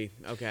 season 3.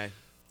 Okay.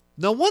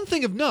 Now, one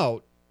thing of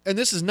note, and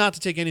this is not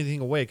to take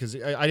anything away because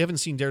I haven't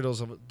seen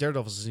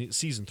Daredevil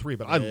season 3,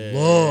 but I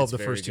love the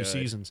first 2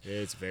 seasons.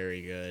 It's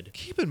very good.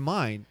 Keep in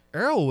mind,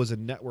 Arrow was a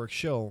network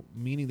show,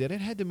 meaning that it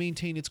had to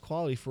maintain its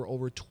quality for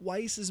over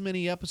twice as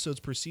many episodes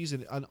per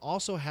season and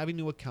also having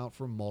to account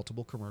for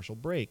multiple commercial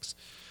breaks.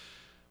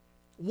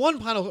 One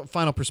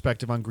final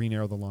perspective on Green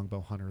Arrow, the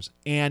Longbow Hunters,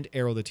 and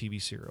Arrow, the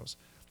TV series.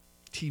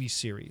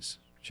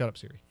 Shut up,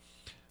 Siri.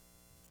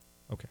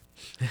 Okay.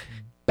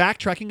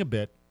 Backtracking a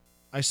bit,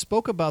 I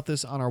spoke about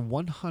this on our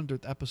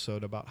 100th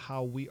episode about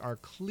how we are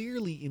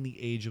clearly in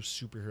the age of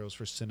superheroes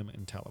for cinema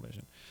and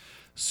television.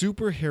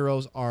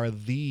 Superheroes are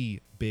the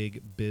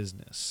big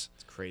business.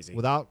 It's crazy.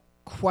 Without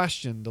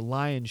question, the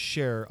lion's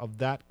share of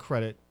that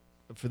credit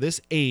for this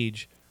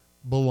age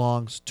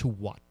belongs to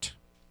what?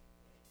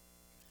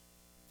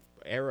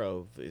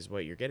 Arrow is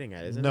what you're getting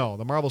at, isn't it? No,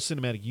 the Marvel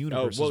Cinematic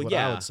Universe is what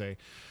I would say.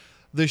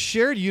 The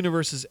shared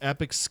universe's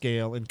epic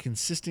scale and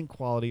consistent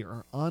quality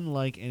are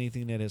unlike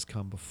anything that has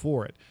come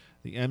before it.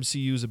 The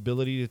MCU's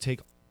ability to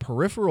take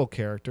peripheral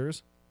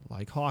characters,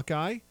 like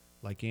Hawkeye,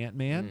 like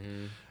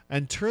Ant-Man,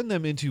 and turn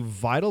them into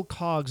vital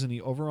cogs in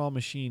the overall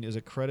machine is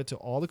a credit to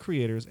all the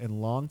creators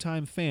and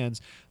longtime fans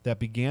that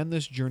began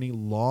this journey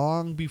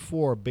long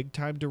before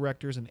big-time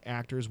directors and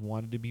actors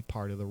wanted to be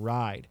part of the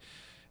ride.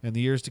 In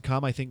the years to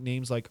come, I think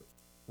names like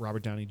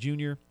Robert Downey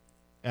Jr.,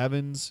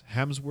 Evans,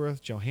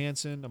 Hemsworth,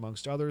 Johansson,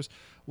 amongst others,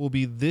 will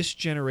be this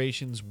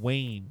generation's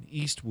Wayne,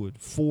 Eastwood,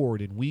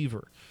 Ford, and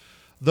Weaver.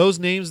 Those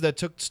names that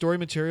took story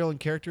material and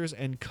characters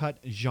and cut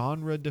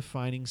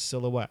genre-defining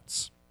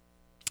silhouettes.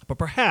 But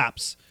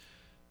perhaps,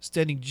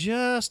 standing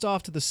just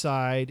off to the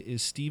side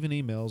is Stephen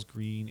Amell's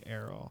Green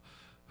Arrow,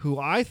 who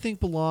I think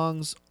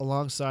belongs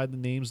alongside the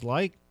names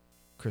like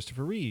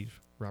Christopher Reeve,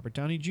 Robert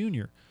Downey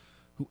Jr.,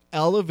 who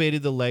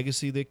elevated the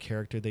legacy of the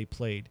character they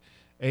played.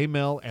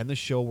 Amell and the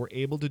show were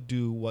able to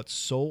do what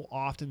so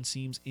often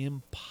seems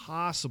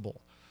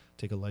impossible.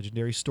 Take a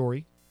legendary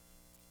story,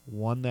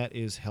 one that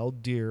is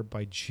held dear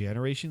by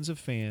generations of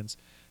fans,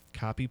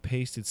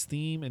 copy-paste its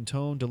theme and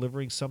tone,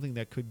 delivering something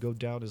that could go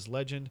down as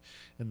legend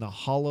in the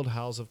hallowed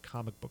halls of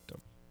comic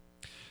bookdom.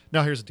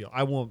 Now, here's the deal.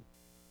 I won't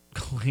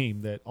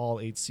claim that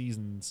all 8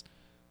 seasons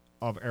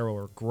of Arrow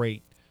are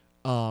great.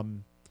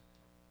 In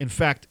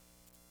fact,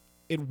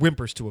 it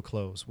whimpers to a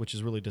close, which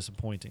is really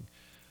disappointing.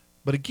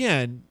 But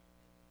again,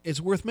 it's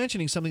worth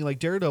mentioning something like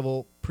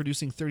Daredevil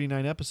producing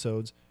 39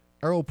 episodes.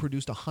 Arrow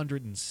produced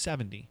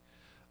 170.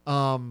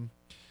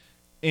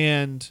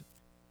 And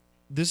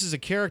this is a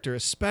character,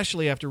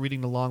 especially after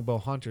reading the Longbow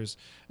Hunters.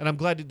 And I'm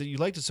glad that you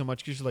liked it so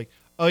much because you're like,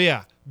 oh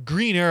yeah,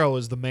 Green Arrow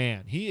is the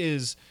man. He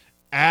is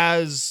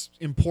as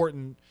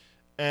important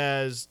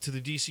as to the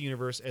DC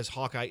universe as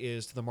Hawkeye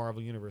is to the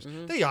Marvel universe.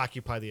 They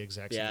occupy the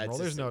exact same role.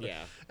 There's no doubt.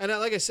 And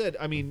like I said,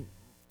 I mean,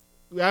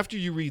 after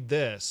you read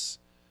this,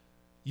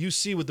 you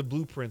see what the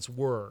blueprints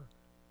were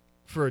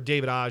for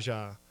David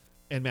Aja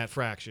and Matt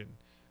Fraction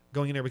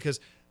going in there because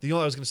the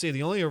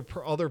only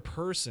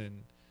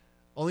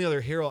other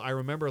hero I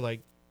remember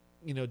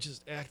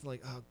just acting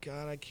like, oh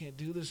God, I can't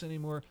do this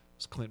anymore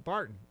was Clint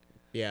Barton.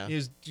 Yeah. He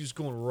was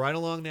going right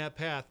along that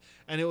path.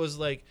 And it was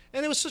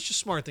such a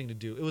smart thing to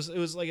do. It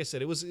was like I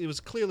said, it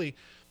was clearly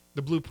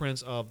the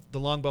blueprints of the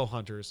Longbow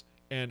Hunters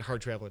and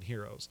Hard Traveling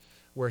Heroes,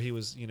 where he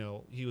was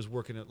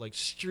working at like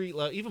street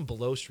level, even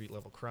below street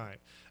level crime.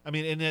 I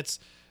mean,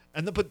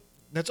 but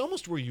that's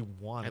almost where you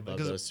want it. I love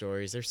those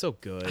stories. They're so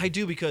good. I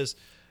do, because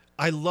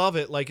I love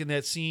it. Like in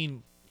that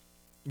scene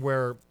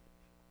where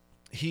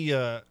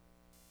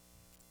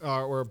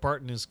where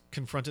Barton is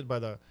confronted by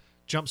the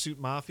jumpsuit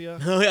mafia.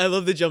 I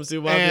love the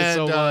jumpsuit mafia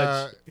so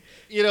much.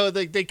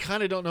 They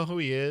kind of don't know who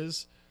he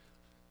is.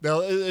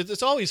 Now,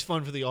 it's always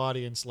fun for the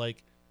audience.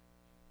 Like,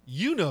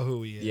 you know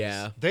who he is.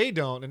 Yeah. They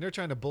don't, and they're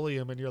trying to bully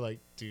him, and you're like,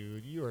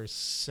 dude, you are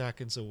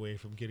seconds away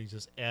from getting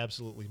just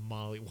absolutely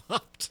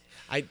mollywopped.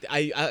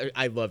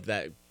 I loved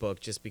that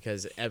book just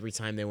because every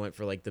time they went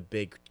for like the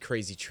big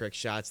crazy trick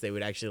shots, they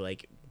would actually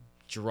like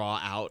draw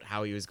out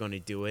how he was going to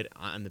do it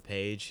on the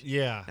page.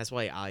 Yeah. That's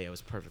why Aya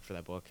was perfect for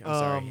that book. I'm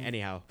sorry.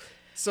 Anyhow.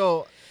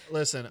 So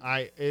listen,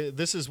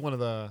 this is one of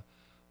the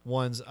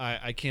ones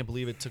I can't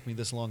believe it took me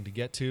this long to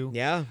get to.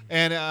 Yeah.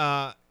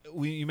 And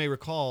you may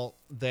recall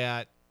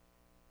that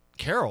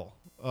Carol,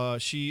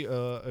 she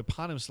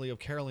eponymously of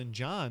Carolyn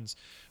Johns,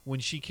 when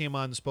she came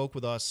on and spoke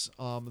with us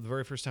the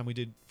very first time we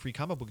did Free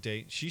Comic Book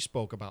Day, she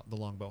spoke about the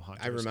Longbow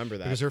Hunters. I remember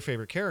that. Because her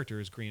favorite character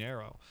is Green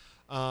Arrow.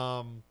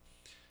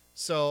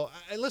 So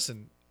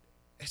listen,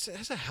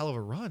 it's a hell of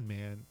a run,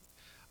 man.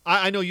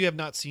 I know you have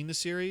not seen the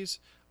series.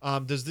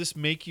 Does this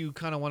make you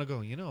kind of want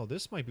to go,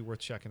 this might be worth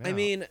checking out? I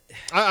mean,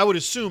 I would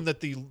assume that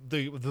the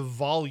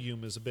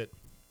volume is a bit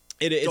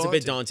it's a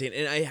bit daunting.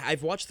 And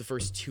I've watched the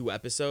first 2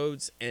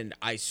 episodes, and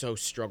I so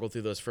struggled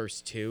through those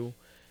first 2.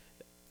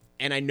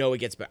 And I know it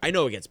gets better.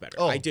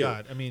 Oh, I do.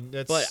 God. I mean,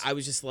 that's... But I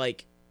was just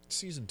like...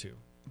 Season 2.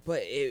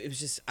 But it was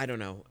just, I don't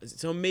know.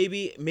 So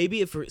maybe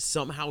if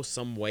somehow,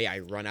 some way I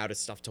run out of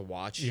stuff to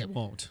watch. You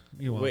won't.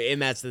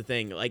 And that's the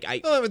thing. Like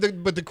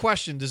but the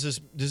question, does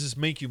this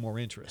make you more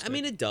interested? I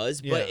mean, it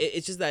does, but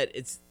it's just that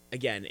it's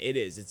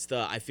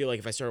I feel like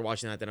if I started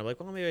watching that, then I'm like,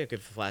 well, maybe I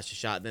could flash a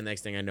shot. And the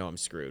next thing I know, I'm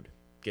screwed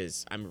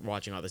because I'm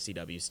watching all the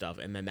CW stuff.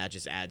 And then that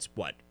just adds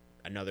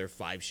another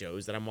 5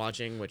 shows that I'm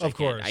watching, which I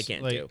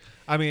can't do.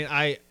 I mean,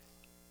 I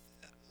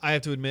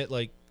have to admit,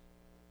 like,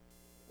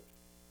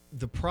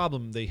 the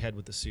problem they had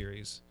with the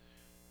series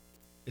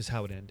is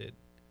how it ended.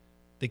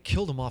 They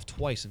killed him off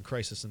twice in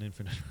Crisis on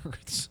Infinite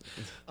Earths,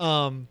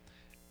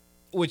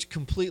 which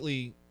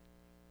completely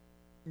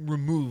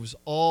removes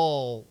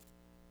all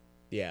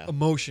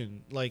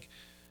emotion. Like,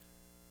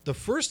 the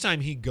first time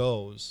he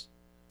goes,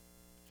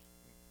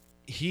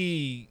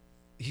 he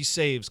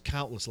saves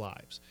countless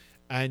lives,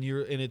 and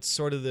it's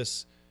sort of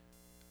this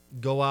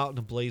go out in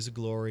a blaze of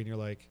glory, and you're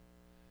like,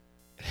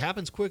 it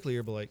happens quickly.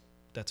 You're like,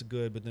 that's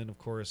good, but then of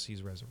course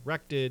he's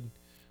resurrected.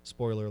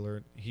 Spoiler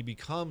alert: he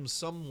becomes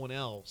someone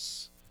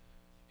else.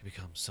 He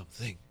becomes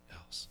something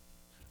else,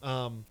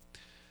 and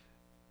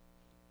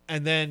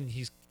then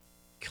he's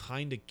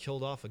kind of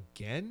killed off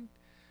again.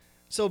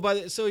 So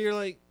you're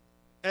like,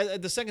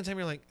 at the second time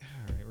you're like,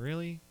 all right,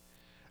 really?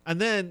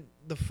 And then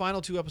the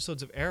final 2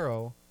 episodes of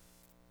Arrow,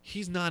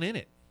 he's not in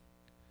it.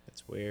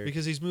 That's weird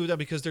because he's moved on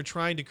because they're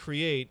trying to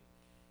create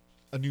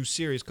a new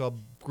series called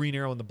Green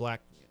Arrow and the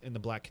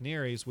Black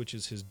Canaries, which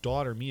is his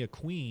daughter Mia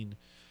Queen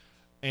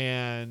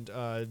and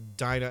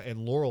Dinah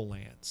and Laurel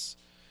Lance.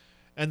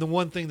 And the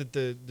one thing that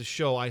the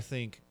show I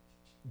think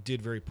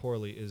did very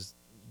poorly is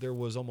there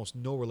was almost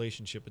no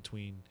relationship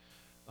between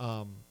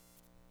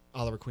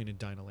Oliver Queen and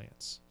Dinah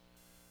Lance.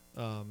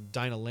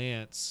 Dinah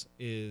Lance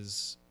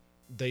is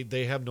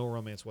they have no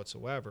romance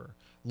whatsoever.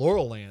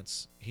 Laurel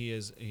Lance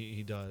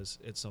he does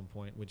at some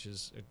point, which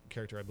is a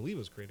character I believe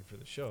was created for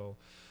the show.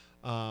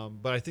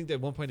 But I think that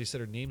at one point they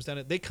said her name's down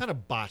it. They kind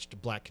of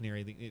botched Black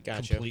Canary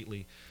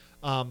completely.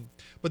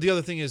 But the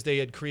other thing is they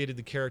had created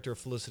the character of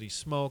Felicity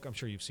Smoke. I'm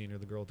sure you've seen her,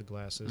 the girl with the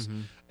glasses.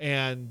 Mm-hmm.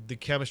 And the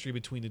chemistry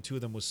between the two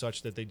of them was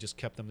such that they just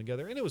kept them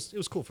together. And it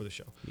was cool for the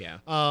show. Yeah.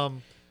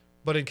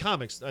 But in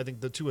comics, I think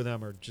the two of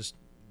them are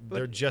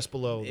they're just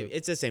below.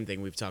 It's the same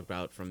thing we've talked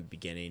about from the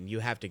beginning. You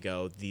have to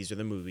go, these are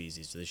the movies,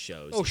 these are the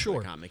shows, these are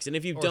the comics. And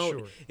if you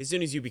don't, as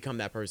soon as you become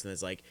that person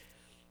that's like,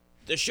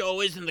 the show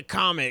isn't the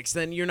comics,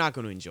 then you're not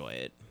going to enjoy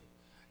it.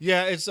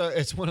 Yeah, it's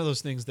one of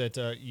those things that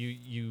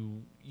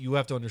you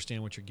have to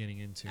understand what you're getting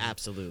into.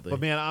 Absolutely. But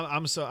man,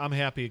 I'm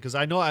happy because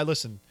I know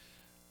this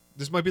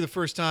might be the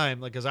first time,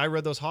 like, because I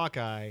read those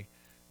Hawkeye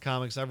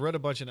comics. I've read a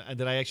bunch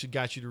that I actually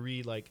got you to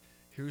read, like,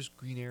 here's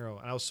Green Arrow.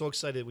 And I was so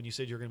excited when you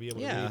said you were going to be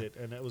able to read it,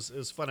 and it was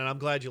fun, and I'm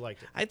glad you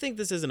liked it. I think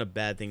this isn't a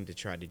bad thing to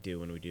try to do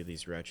when we do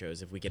these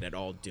retros, if we can at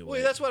all do it.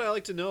 Well, that's what I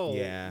like to know,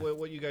 yeah.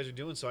 what you guys are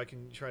doing, so I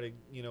can try to,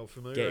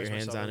 familiarize get your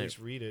hands myself on and it. Just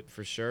read it.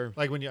 For sure.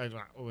 Like when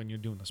you're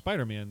doing the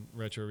Spider-Man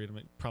retro read,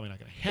 probably not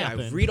going to happen.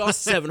 Yeah, read all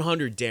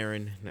 700,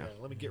 Darren. No. Yeah,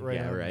 let me get right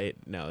on Yeah, right.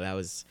 No, that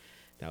was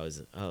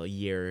a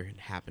year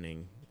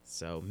happening.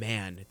 So,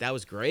 man, that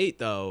was great,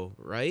 though,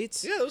 right?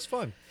 Yeah, it was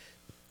fun.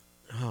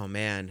 Oh,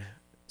 man.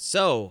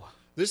 So...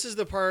 This is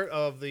the part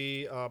of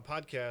the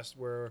podcast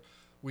where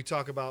we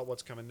talk about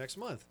what's coming next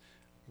month.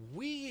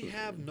 We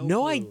have no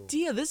clue.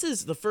 idea. This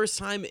is the first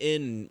time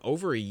in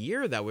over a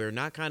year that we're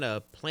not kind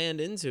of planned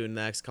into in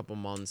the next couple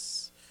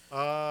months.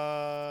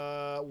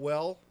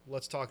 Well,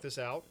 let's talk this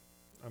out.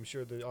 I'm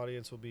sure the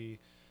audience will be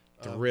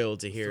thrilled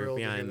to hear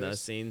behind the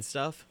scenes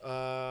stuff.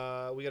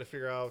 We got to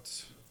figure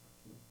out.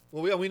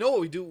 Well, we know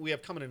what we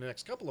have coming in the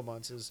next couple of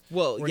months.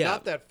 We're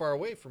not that far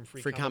away from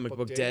Free Comic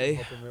Book Day.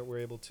 I'm hoping that we're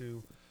able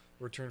to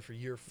return for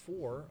year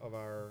 4 of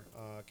our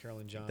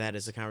Carolyn John. That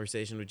is a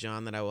conversation with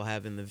John that I will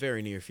have in the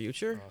very near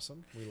future.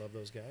 Awesome. We love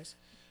those guys.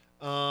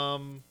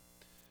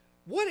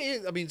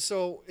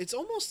 So it's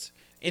almost...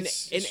 In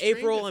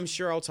April, I'm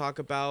sure I'll talk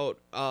about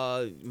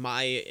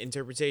my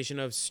interpretation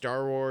of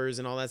Star Wars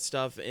and all that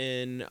stuff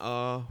in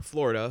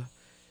Florida.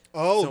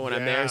 Oh, so when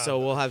I'm there, so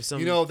we'll have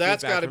some.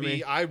 That's got to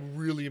be. I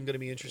really am going to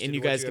be interested. And you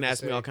in what guys can have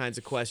ask to me say. all kinds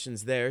of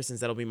questions there, since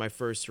that'll be my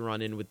first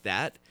run in with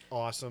that.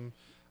 Awesome.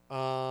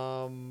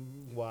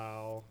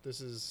 Wow.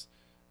 This is.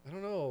 I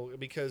don't know,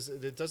 because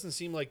it doesn't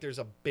seem like there's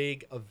a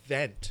big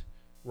event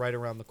right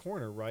around the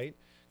corner, right?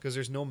 Because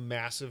there's no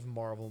massive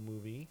Marvel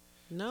movie.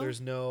 No. There's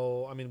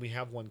no. I mean, we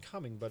have one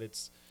coming, but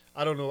it's.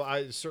 I don't know.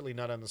 Certainly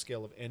not on the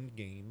scale of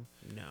Endgame.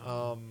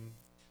 No.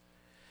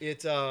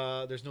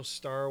 There's no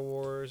Star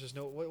Wars. There's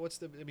no. What's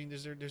the? I mean,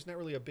 there's not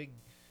really a big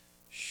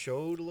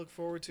show to look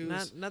forward to.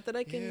 Not that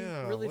I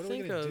can really what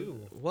think are we of. gonna do?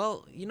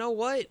 Well, you know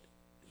what?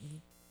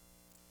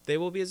 They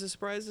will be as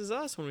surprised as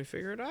us when we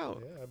figure it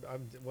out.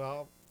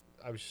 Yeah,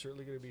 I'm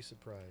certainly going to be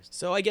surprised.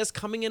 So I guess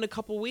coming in a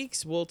couple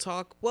weeks, we'll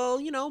talk.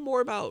 Well, more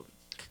about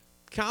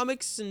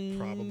comics and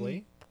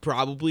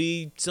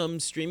probably some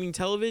streaming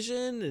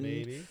television and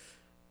Maybe.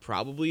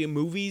 Probably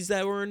movies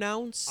that were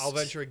announced. I'll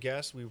venture a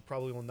guess. We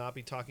probably will not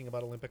be talking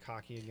about Olympic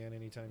hockey again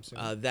anytime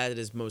soon. That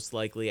is most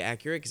likely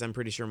accurate because I'm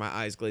pretty sure my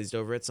eyes glazed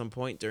over at some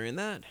point during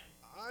that.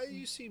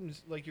 You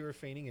seemed like you were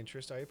feigning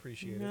interest. I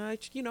appreciate it. I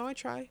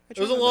try. It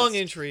was a my long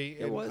best. entry.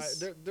 It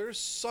was. There's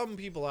some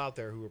people out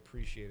there who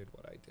appreciated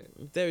what I did.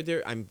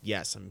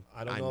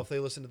 I don't know if they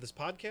listen to this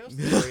podcast.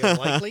 Very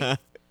unlikely.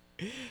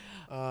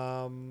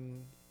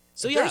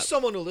 So if yeah, there's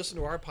someone who listened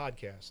to our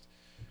podcast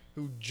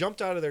who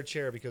jumped out of their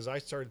chair because I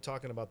started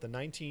talking about the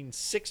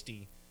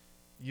 1960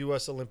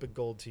 U.S. Olympic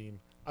gold team,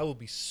 I will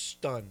be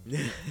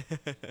stunned.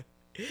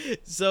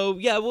 So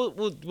yeah,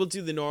 we'll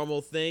do the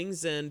normal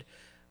things, and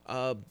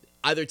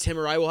either Tim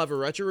or I will have a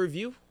retro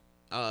review,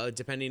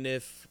 depending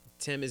if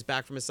Tim is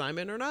back from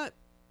assignment or not,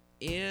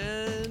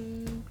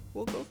 and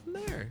we'll go from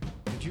there.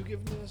 Did you give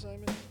him an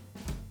assignment?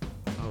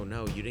 Oh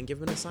no, you didn't give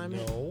him an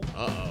assignment? No.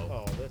 Uh-oh.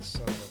 Oh, that's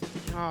son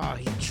of a... Oh,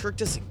 he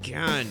tricked us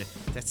again.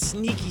 That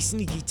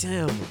sneaky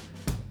Tim.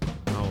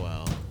 Oh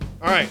well.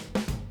 All right.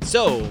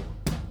 So,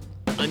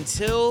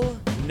 until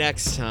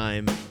next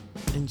time,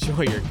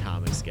 enjoy your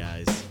comics,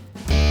 guys.